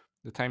 but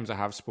the times I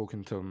have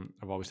spoken to him,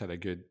 I've always had a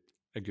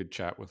good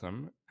chat with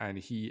him, and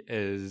he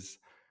is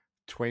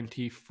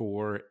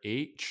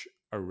 24H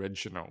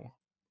Original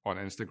on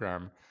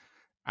Instagram,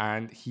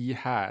 and he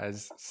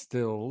has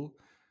still,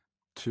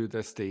 to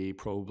this day,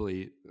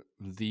 probably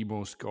the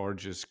most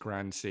gorgeous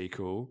Grand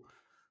Seiko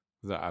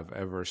that I've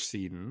ever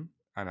seen.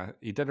 And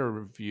he did a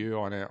review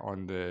on it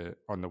on the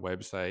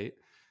website.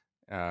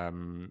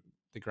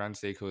 The Grand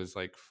Seiko is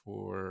like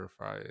 4,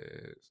 5,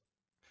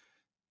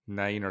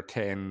 9 or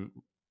 10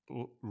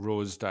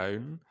 rows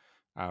down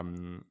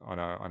on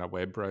a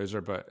web browser,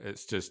 but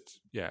it's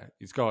just,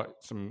 he's got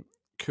some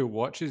cool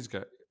watches. He's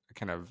got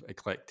kind of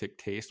eclectic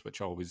taste,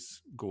 which I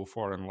always go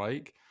for and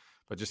like.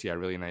 But just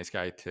really nice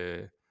guy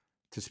to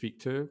speak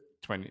to.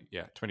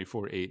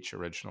 24H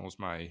original is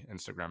my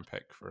Instagram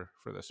pick for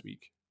this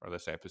week or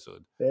this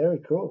episode. Very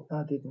cool.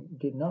 I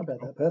didn't know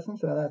about that person,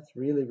 so that's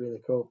really,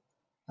 really cool.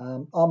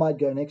 I might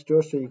go next,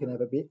 Josh, so you can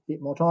have a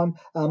bit more time.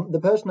 The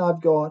person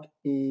I've got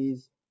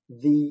is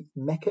the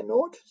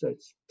Mechanaut, so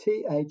it's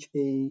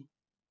TheMechanaut.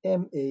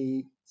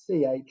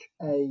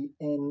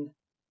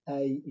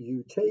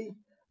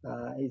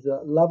 He's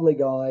a lovely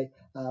guy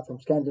from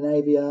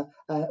Scandinavia.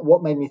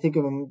 What made me think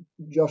of him,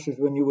 Josh, is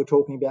when you were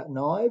talking about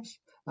knives.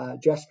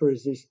 Jasper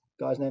is this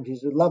guy's name.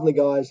 He's a lovely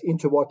guy. He's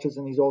into watches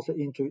and he's also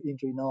into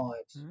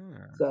knives.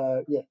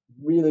 So yeah,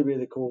 really,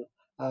 really cool.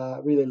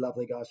 Really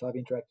lovely guy. So I've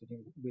interacted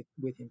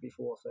with him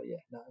before. So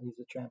yeah, no, he's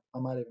a champ. I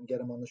might even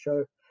get him on the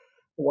show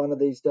one of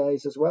these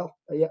days as well.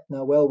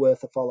 Well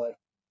worth a follow,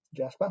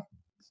 Jasper.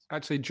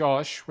 Actually,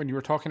 Josh, when you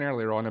were talking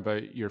earlier on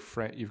about your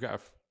friend,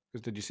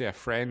 did you say a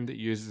friend that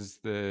uses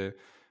the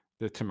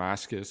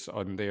Damascus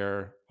on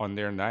their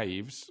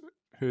knives?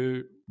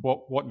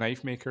 What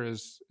knife maker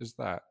is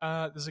that?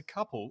 There's a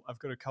couple. I've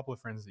got a couple of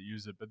friends that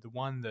use it, but the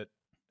one that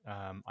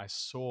I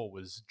saw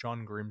was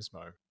John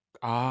Grimsmo.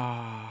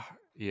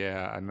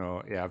 Yeah, I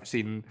know. Yeah, I've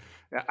seen.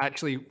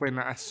 Actually, when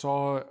I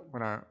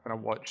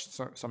watched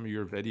some of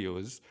your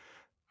videos,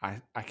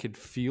 I could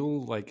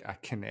feel like a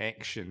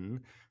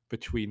connection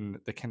between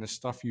the kind of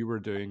stuff you were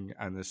doing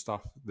and the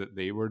stuff that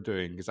they were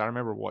doing. Because I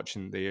remember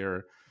watching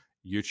their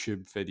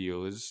YouTube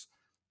videos.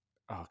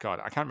 Oh God,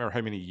 I can't remember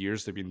how many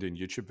years they've been doing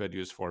YouTube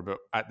videos for, but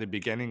at the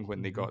beginning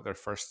when they got their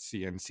first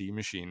CNC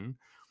machine,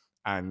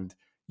 and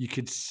you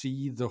could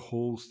see the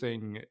whole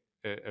thing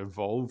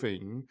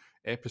evolving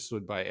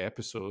episode by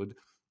episode,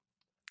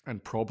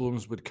 and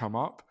problems would come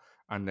up,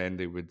 and then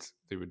they would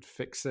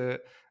fix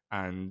it,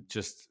 and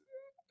just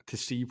to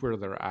see where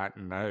they're at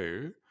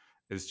now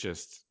is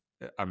just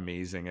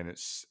amazing, and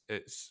it's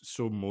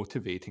so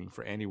motivating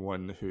for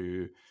anyone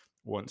who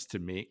wants to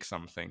make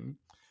something,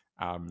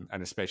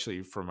 and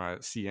especially from a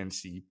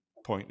CNC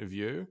point of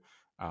view.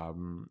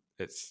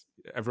 It's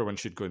everyone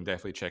should go and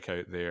definitely check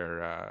out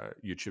their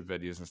YouTube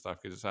videos and stuff,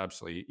 because it's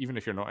absolutely, even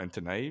if you're not into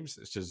knives,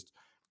 it's just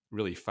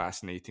really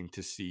fascinating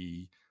to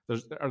see.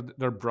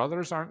 They're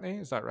brothers, aren't they?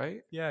 Is that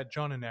right? Yeah,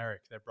 John and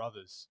Eric, they're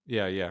brothers.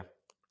 Yeah.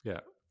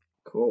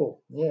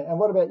 Cool. Yeah. And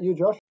what about you,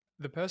 Josh?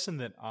 The person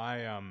that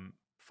I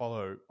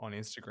follow on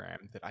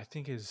Instagram that I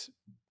think is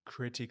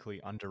critically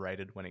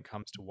underrated when it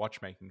comes to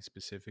watchmaking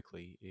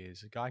specifically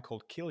is a guy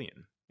called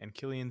Kilian. And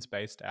Kilian's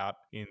based out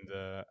in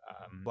the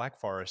Black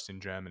Forest in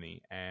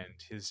Germany, and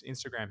his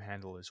Instagram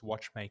handle is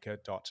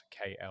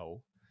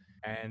watchmaker.kl.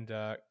 And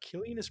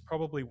Kilian is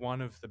probably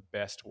one of the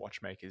best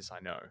watchmakers I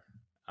know.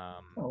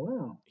 Oh,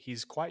 wow.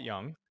 He's quite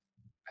young.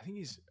 I think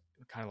he's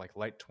kind of like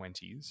late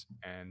 20s,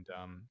 and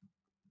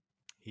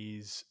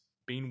he's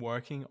been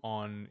working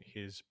on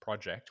his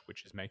project,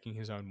 which is making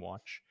his own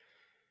watch,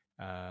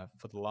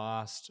 for the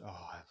last,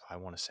 I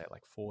want to say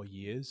like 4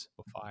 years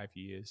or 5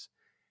 years.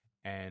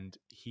 And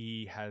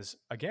he has,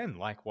 again,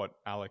 like what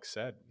Alex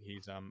said,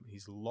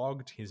 he's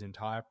logged his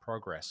entire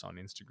progress on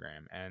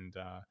Instagram. And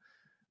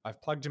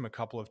I've plugged him a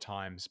couple of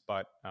times,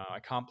 but I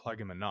can't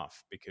plug him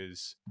enough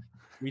because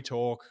we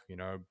talk,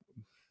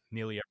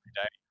 nearly every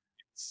day.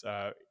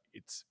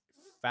 It's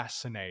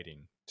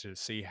fascinating to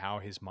see how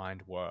his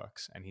mind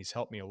works, and he's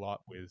helped me a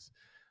lot with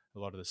a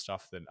lot of the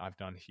stuff that I've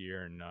done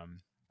here. And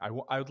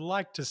I would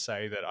like to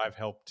say that I've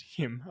helped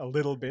him a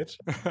little bit.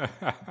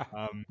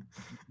 I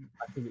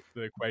think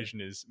the equation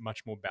is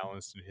much more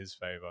balanced in his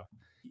favor.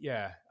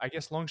 Yeah, I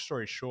guess long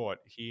story short,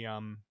 he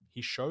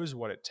shows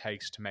what it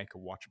takes to make a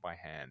watch by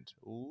hand.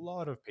 A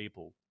lot of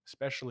people,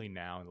 especially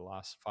now in the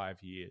last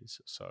 5 years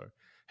or so,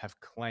 have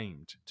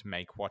claimed to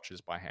make watches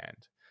by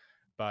hand.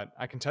 But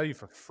I can tell you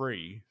for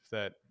free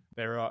that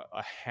there are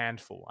a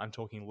handful, I'm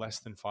talking less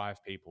than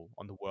 5 people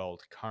on the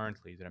world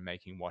currently that are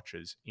making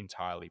watches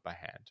entirely by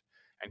hand.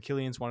 And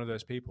Kilian's one of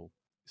those people.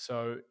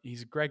 So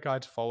he's a great guy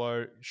to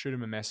follow. Shoot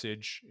him a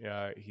message.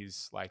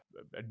 He's like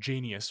a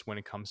genius when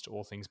it comes to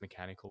all things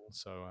mechanical.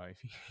 So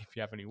if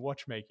you have any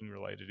watchmaking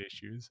related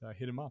issues,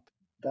 hit him up.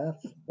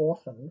 That's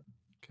awesome.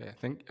 Okay, I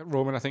think,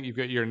 Roman, you've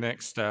got your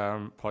next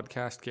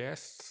podcast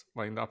guests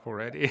lined up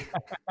already.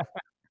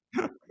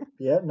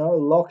 Yeah, no,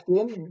 locked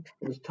in.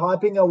 I was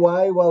typing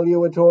away while you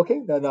were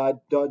talking. No, I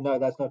don't. No,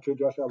 that's not true,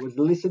 Josh. I was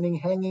listening,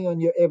 hanging on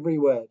your every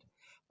word.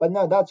 But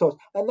no, that's awesome.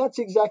 And that's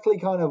exactly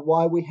kind of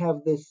why we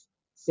have this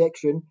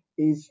section,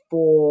 is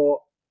for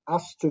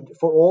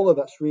all of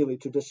us really,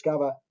 to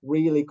discover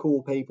really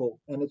cool people.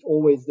 And it's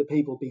always the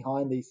people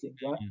behind these things,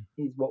 right?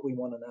 Is what we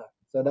want to know.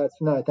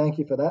 So thank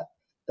you for that.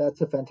 That's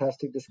a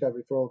fantastic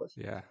discovery for all of us.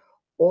 Yeah.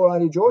 All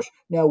righty, Josh.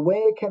 Now,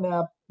 where can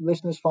our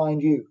listeners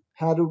find you?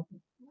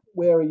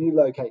 Where are you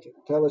located?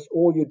 Tell us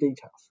all your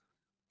details.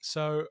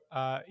 So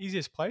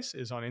easiest place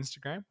is on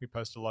Instagram. We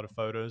post a lot of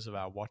photos of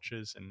our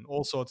watches and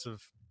all sorts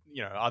of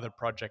other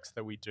projects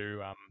that we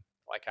do.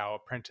 Like our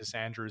apprentice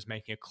Andrew is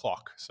making a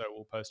clock, so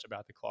we'll post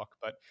about the clock.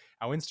 But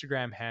our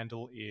Instagram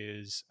handle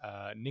is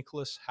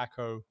Nicholas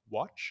Hacko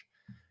Watch,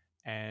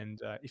 And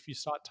if you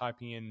start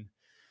typing in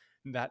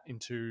that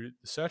into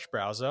the search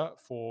browser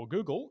for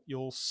Google,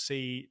 you'll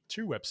see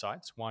two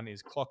websites. One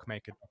is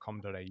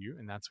clockmaker.com.au,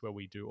 and that's where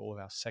we do all of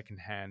our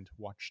secondhand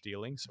watch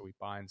dealing. So we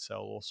buy and sell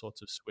all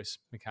sorts of Swiss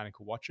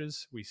mechanical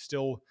watches. We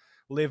still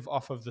live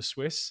off of the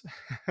Swiss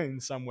in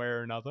some way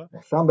or another.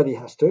 Somebody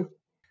has to.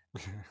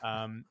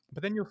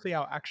 But then you'll see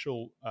our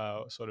actual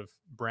sort of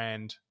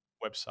brand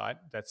website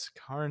that's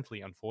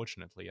currently,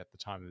 unfortunately, at the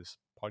time of this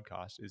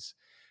podcast,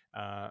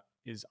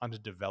 is under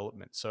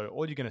development. So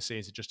all you're going to see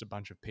is just a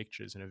bunch of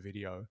pictures and a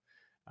video,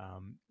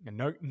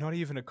 and not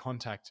even a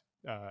contact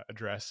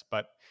address.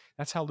 But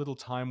that's how little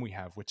time we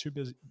have. We're too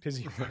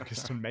busy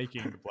focused on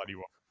making the bloody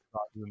watch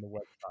rather than the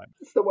website.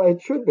 It's the way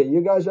it should be.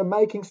 You guys are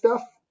making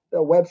stuff. The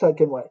website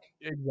can wait.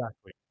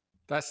 Exactly.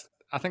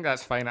 I think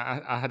that's fine.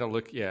 I had a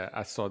look. Yeah,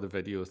 I saw the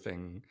video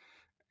thing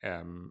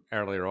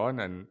earlier on,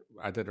 and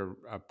I did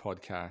a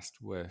podcast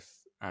with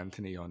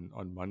Anthony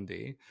on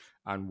Monday,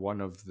 and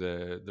one of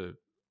the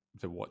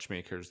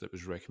watchmakers that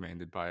was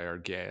recommended by our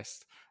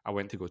guest, I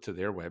went to go to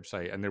their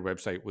website, and their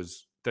website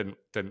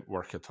didn't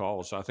work at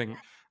all. So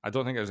I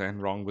don't think there's anything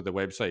wrong with the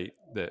website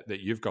that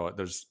you've got.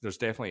 There's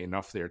definitely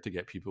enough there to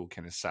get people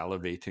kind of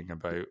salivating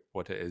about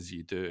what it is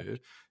you do. You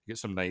get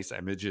some nice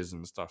images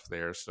and stuff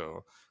there,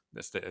 so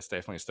it's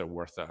definitely still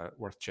worth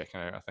checking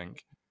out, I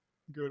think.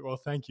 Good. Well,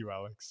 thank you,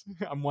 Alex.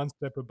 I'm one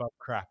step above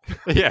crap.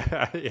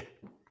 Yeah.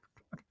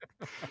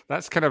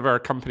 That's kind of our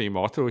company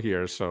motto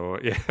here. So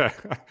yeah,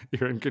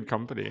 you're in good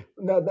company.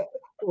 No,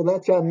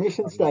 that's our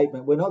mission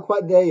statement. We're not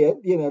quite there yet.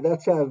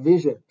 That's our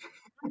vision.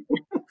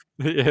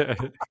 Yeah.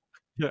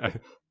 You're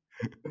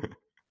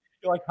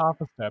like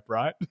half a step,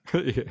 right?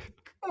 Yeah.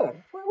 Well,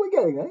 we're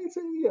getting there.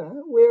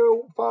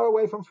 We're far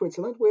away from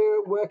Switzerland.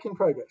 We're a work in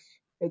progress.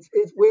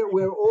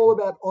 We're all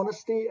about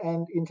honesty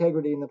and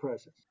integrity in the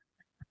process.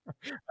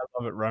 I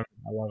love it, Roman.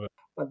 I love it.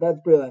 But that's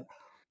brilliant.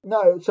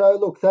 No, so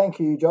look, thank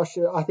you, Josh.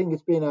 I think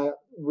it's been a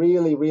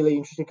really, really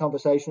interesting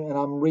conversation, and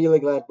I'm really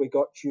glad we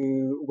got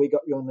you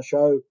on the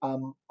show.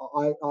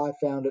 I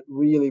found it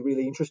really,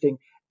 really interesting,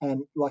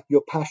 and like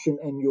your passion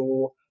and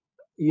your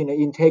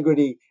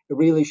integrity, it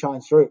really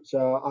shines through.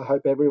 So I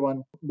hope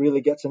everyone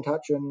really gets in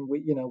touch, and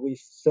we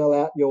sell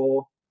out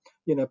your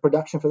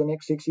production for the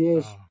next 6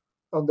 years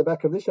on the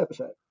back of this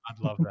episode.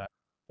 I'd love that.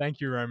 Thank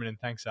you, Roman, and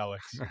thanks,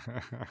 Alex.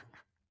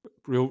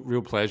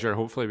 Real pleasure.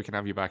 Hopefully we can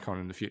have you back on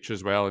in the future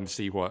as well and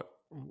see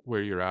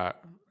where you're at,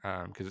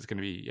 because it's going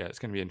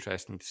to be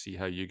interesting to see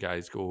how you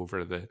guys go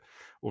over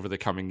the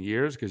coming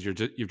years, because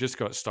you've just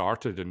got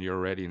started and you're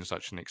already in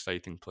such an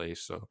exciting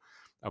place. So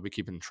I'll be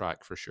keeping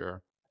track for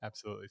sure.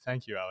 Absolutely.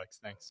 Thank you, Alex.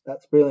 Thanks.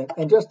 That's brilliant.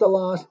 And just the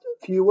last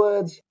few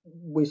words,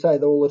 we say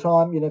that all the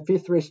time.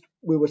 Fifth Wrist,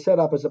 we were set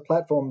up as a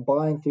platform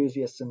by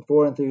enthusiasts and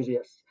for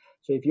enthusiasts.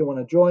 So if you want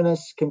to join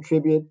us,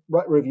 contribute,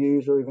 write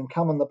reviews, or even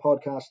come on the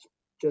podcast,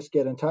 just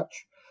get in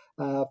touch.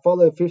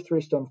 Follow Fifth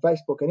Wrist on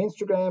Facebook and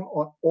Instagram,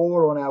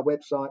 or on our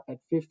website at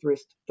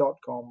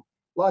fifthwrist.com.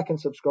 Like and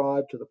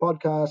subscribe to the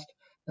podcast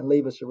and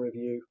leave us a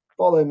review.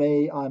 Follow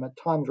me. I'm at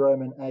Times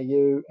Roman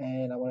AU,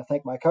 and I want to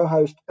thank my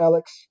co-host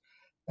Alex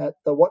at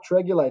the Watch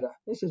Regulator.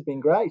 This has been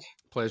great.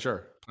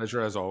 Pleasure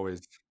as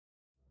always.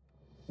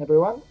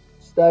 Everyone,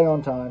 stay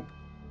on time.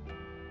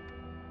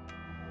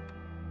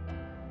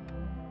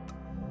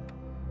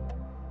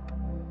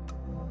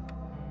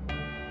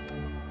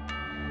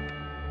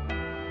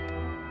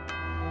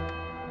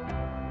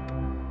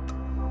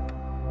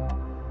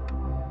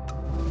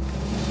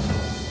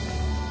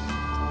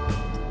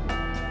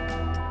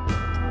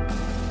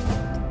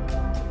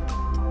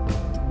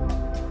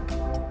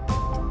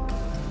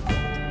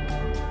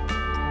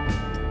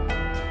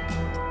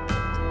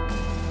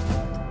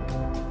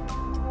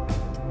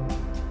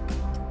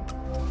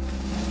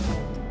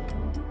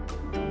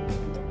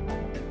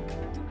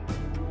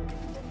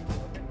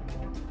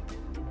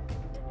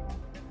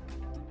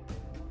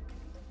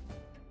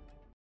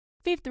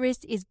 Fifth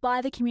Wrist is by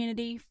the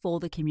community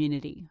for the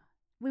community.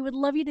 We would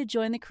love you to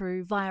join the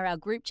crew via our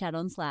group chat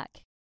on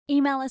Slack.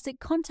 Email us at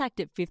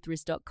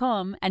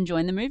contact@fifthwrist.com and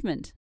join the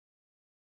movement.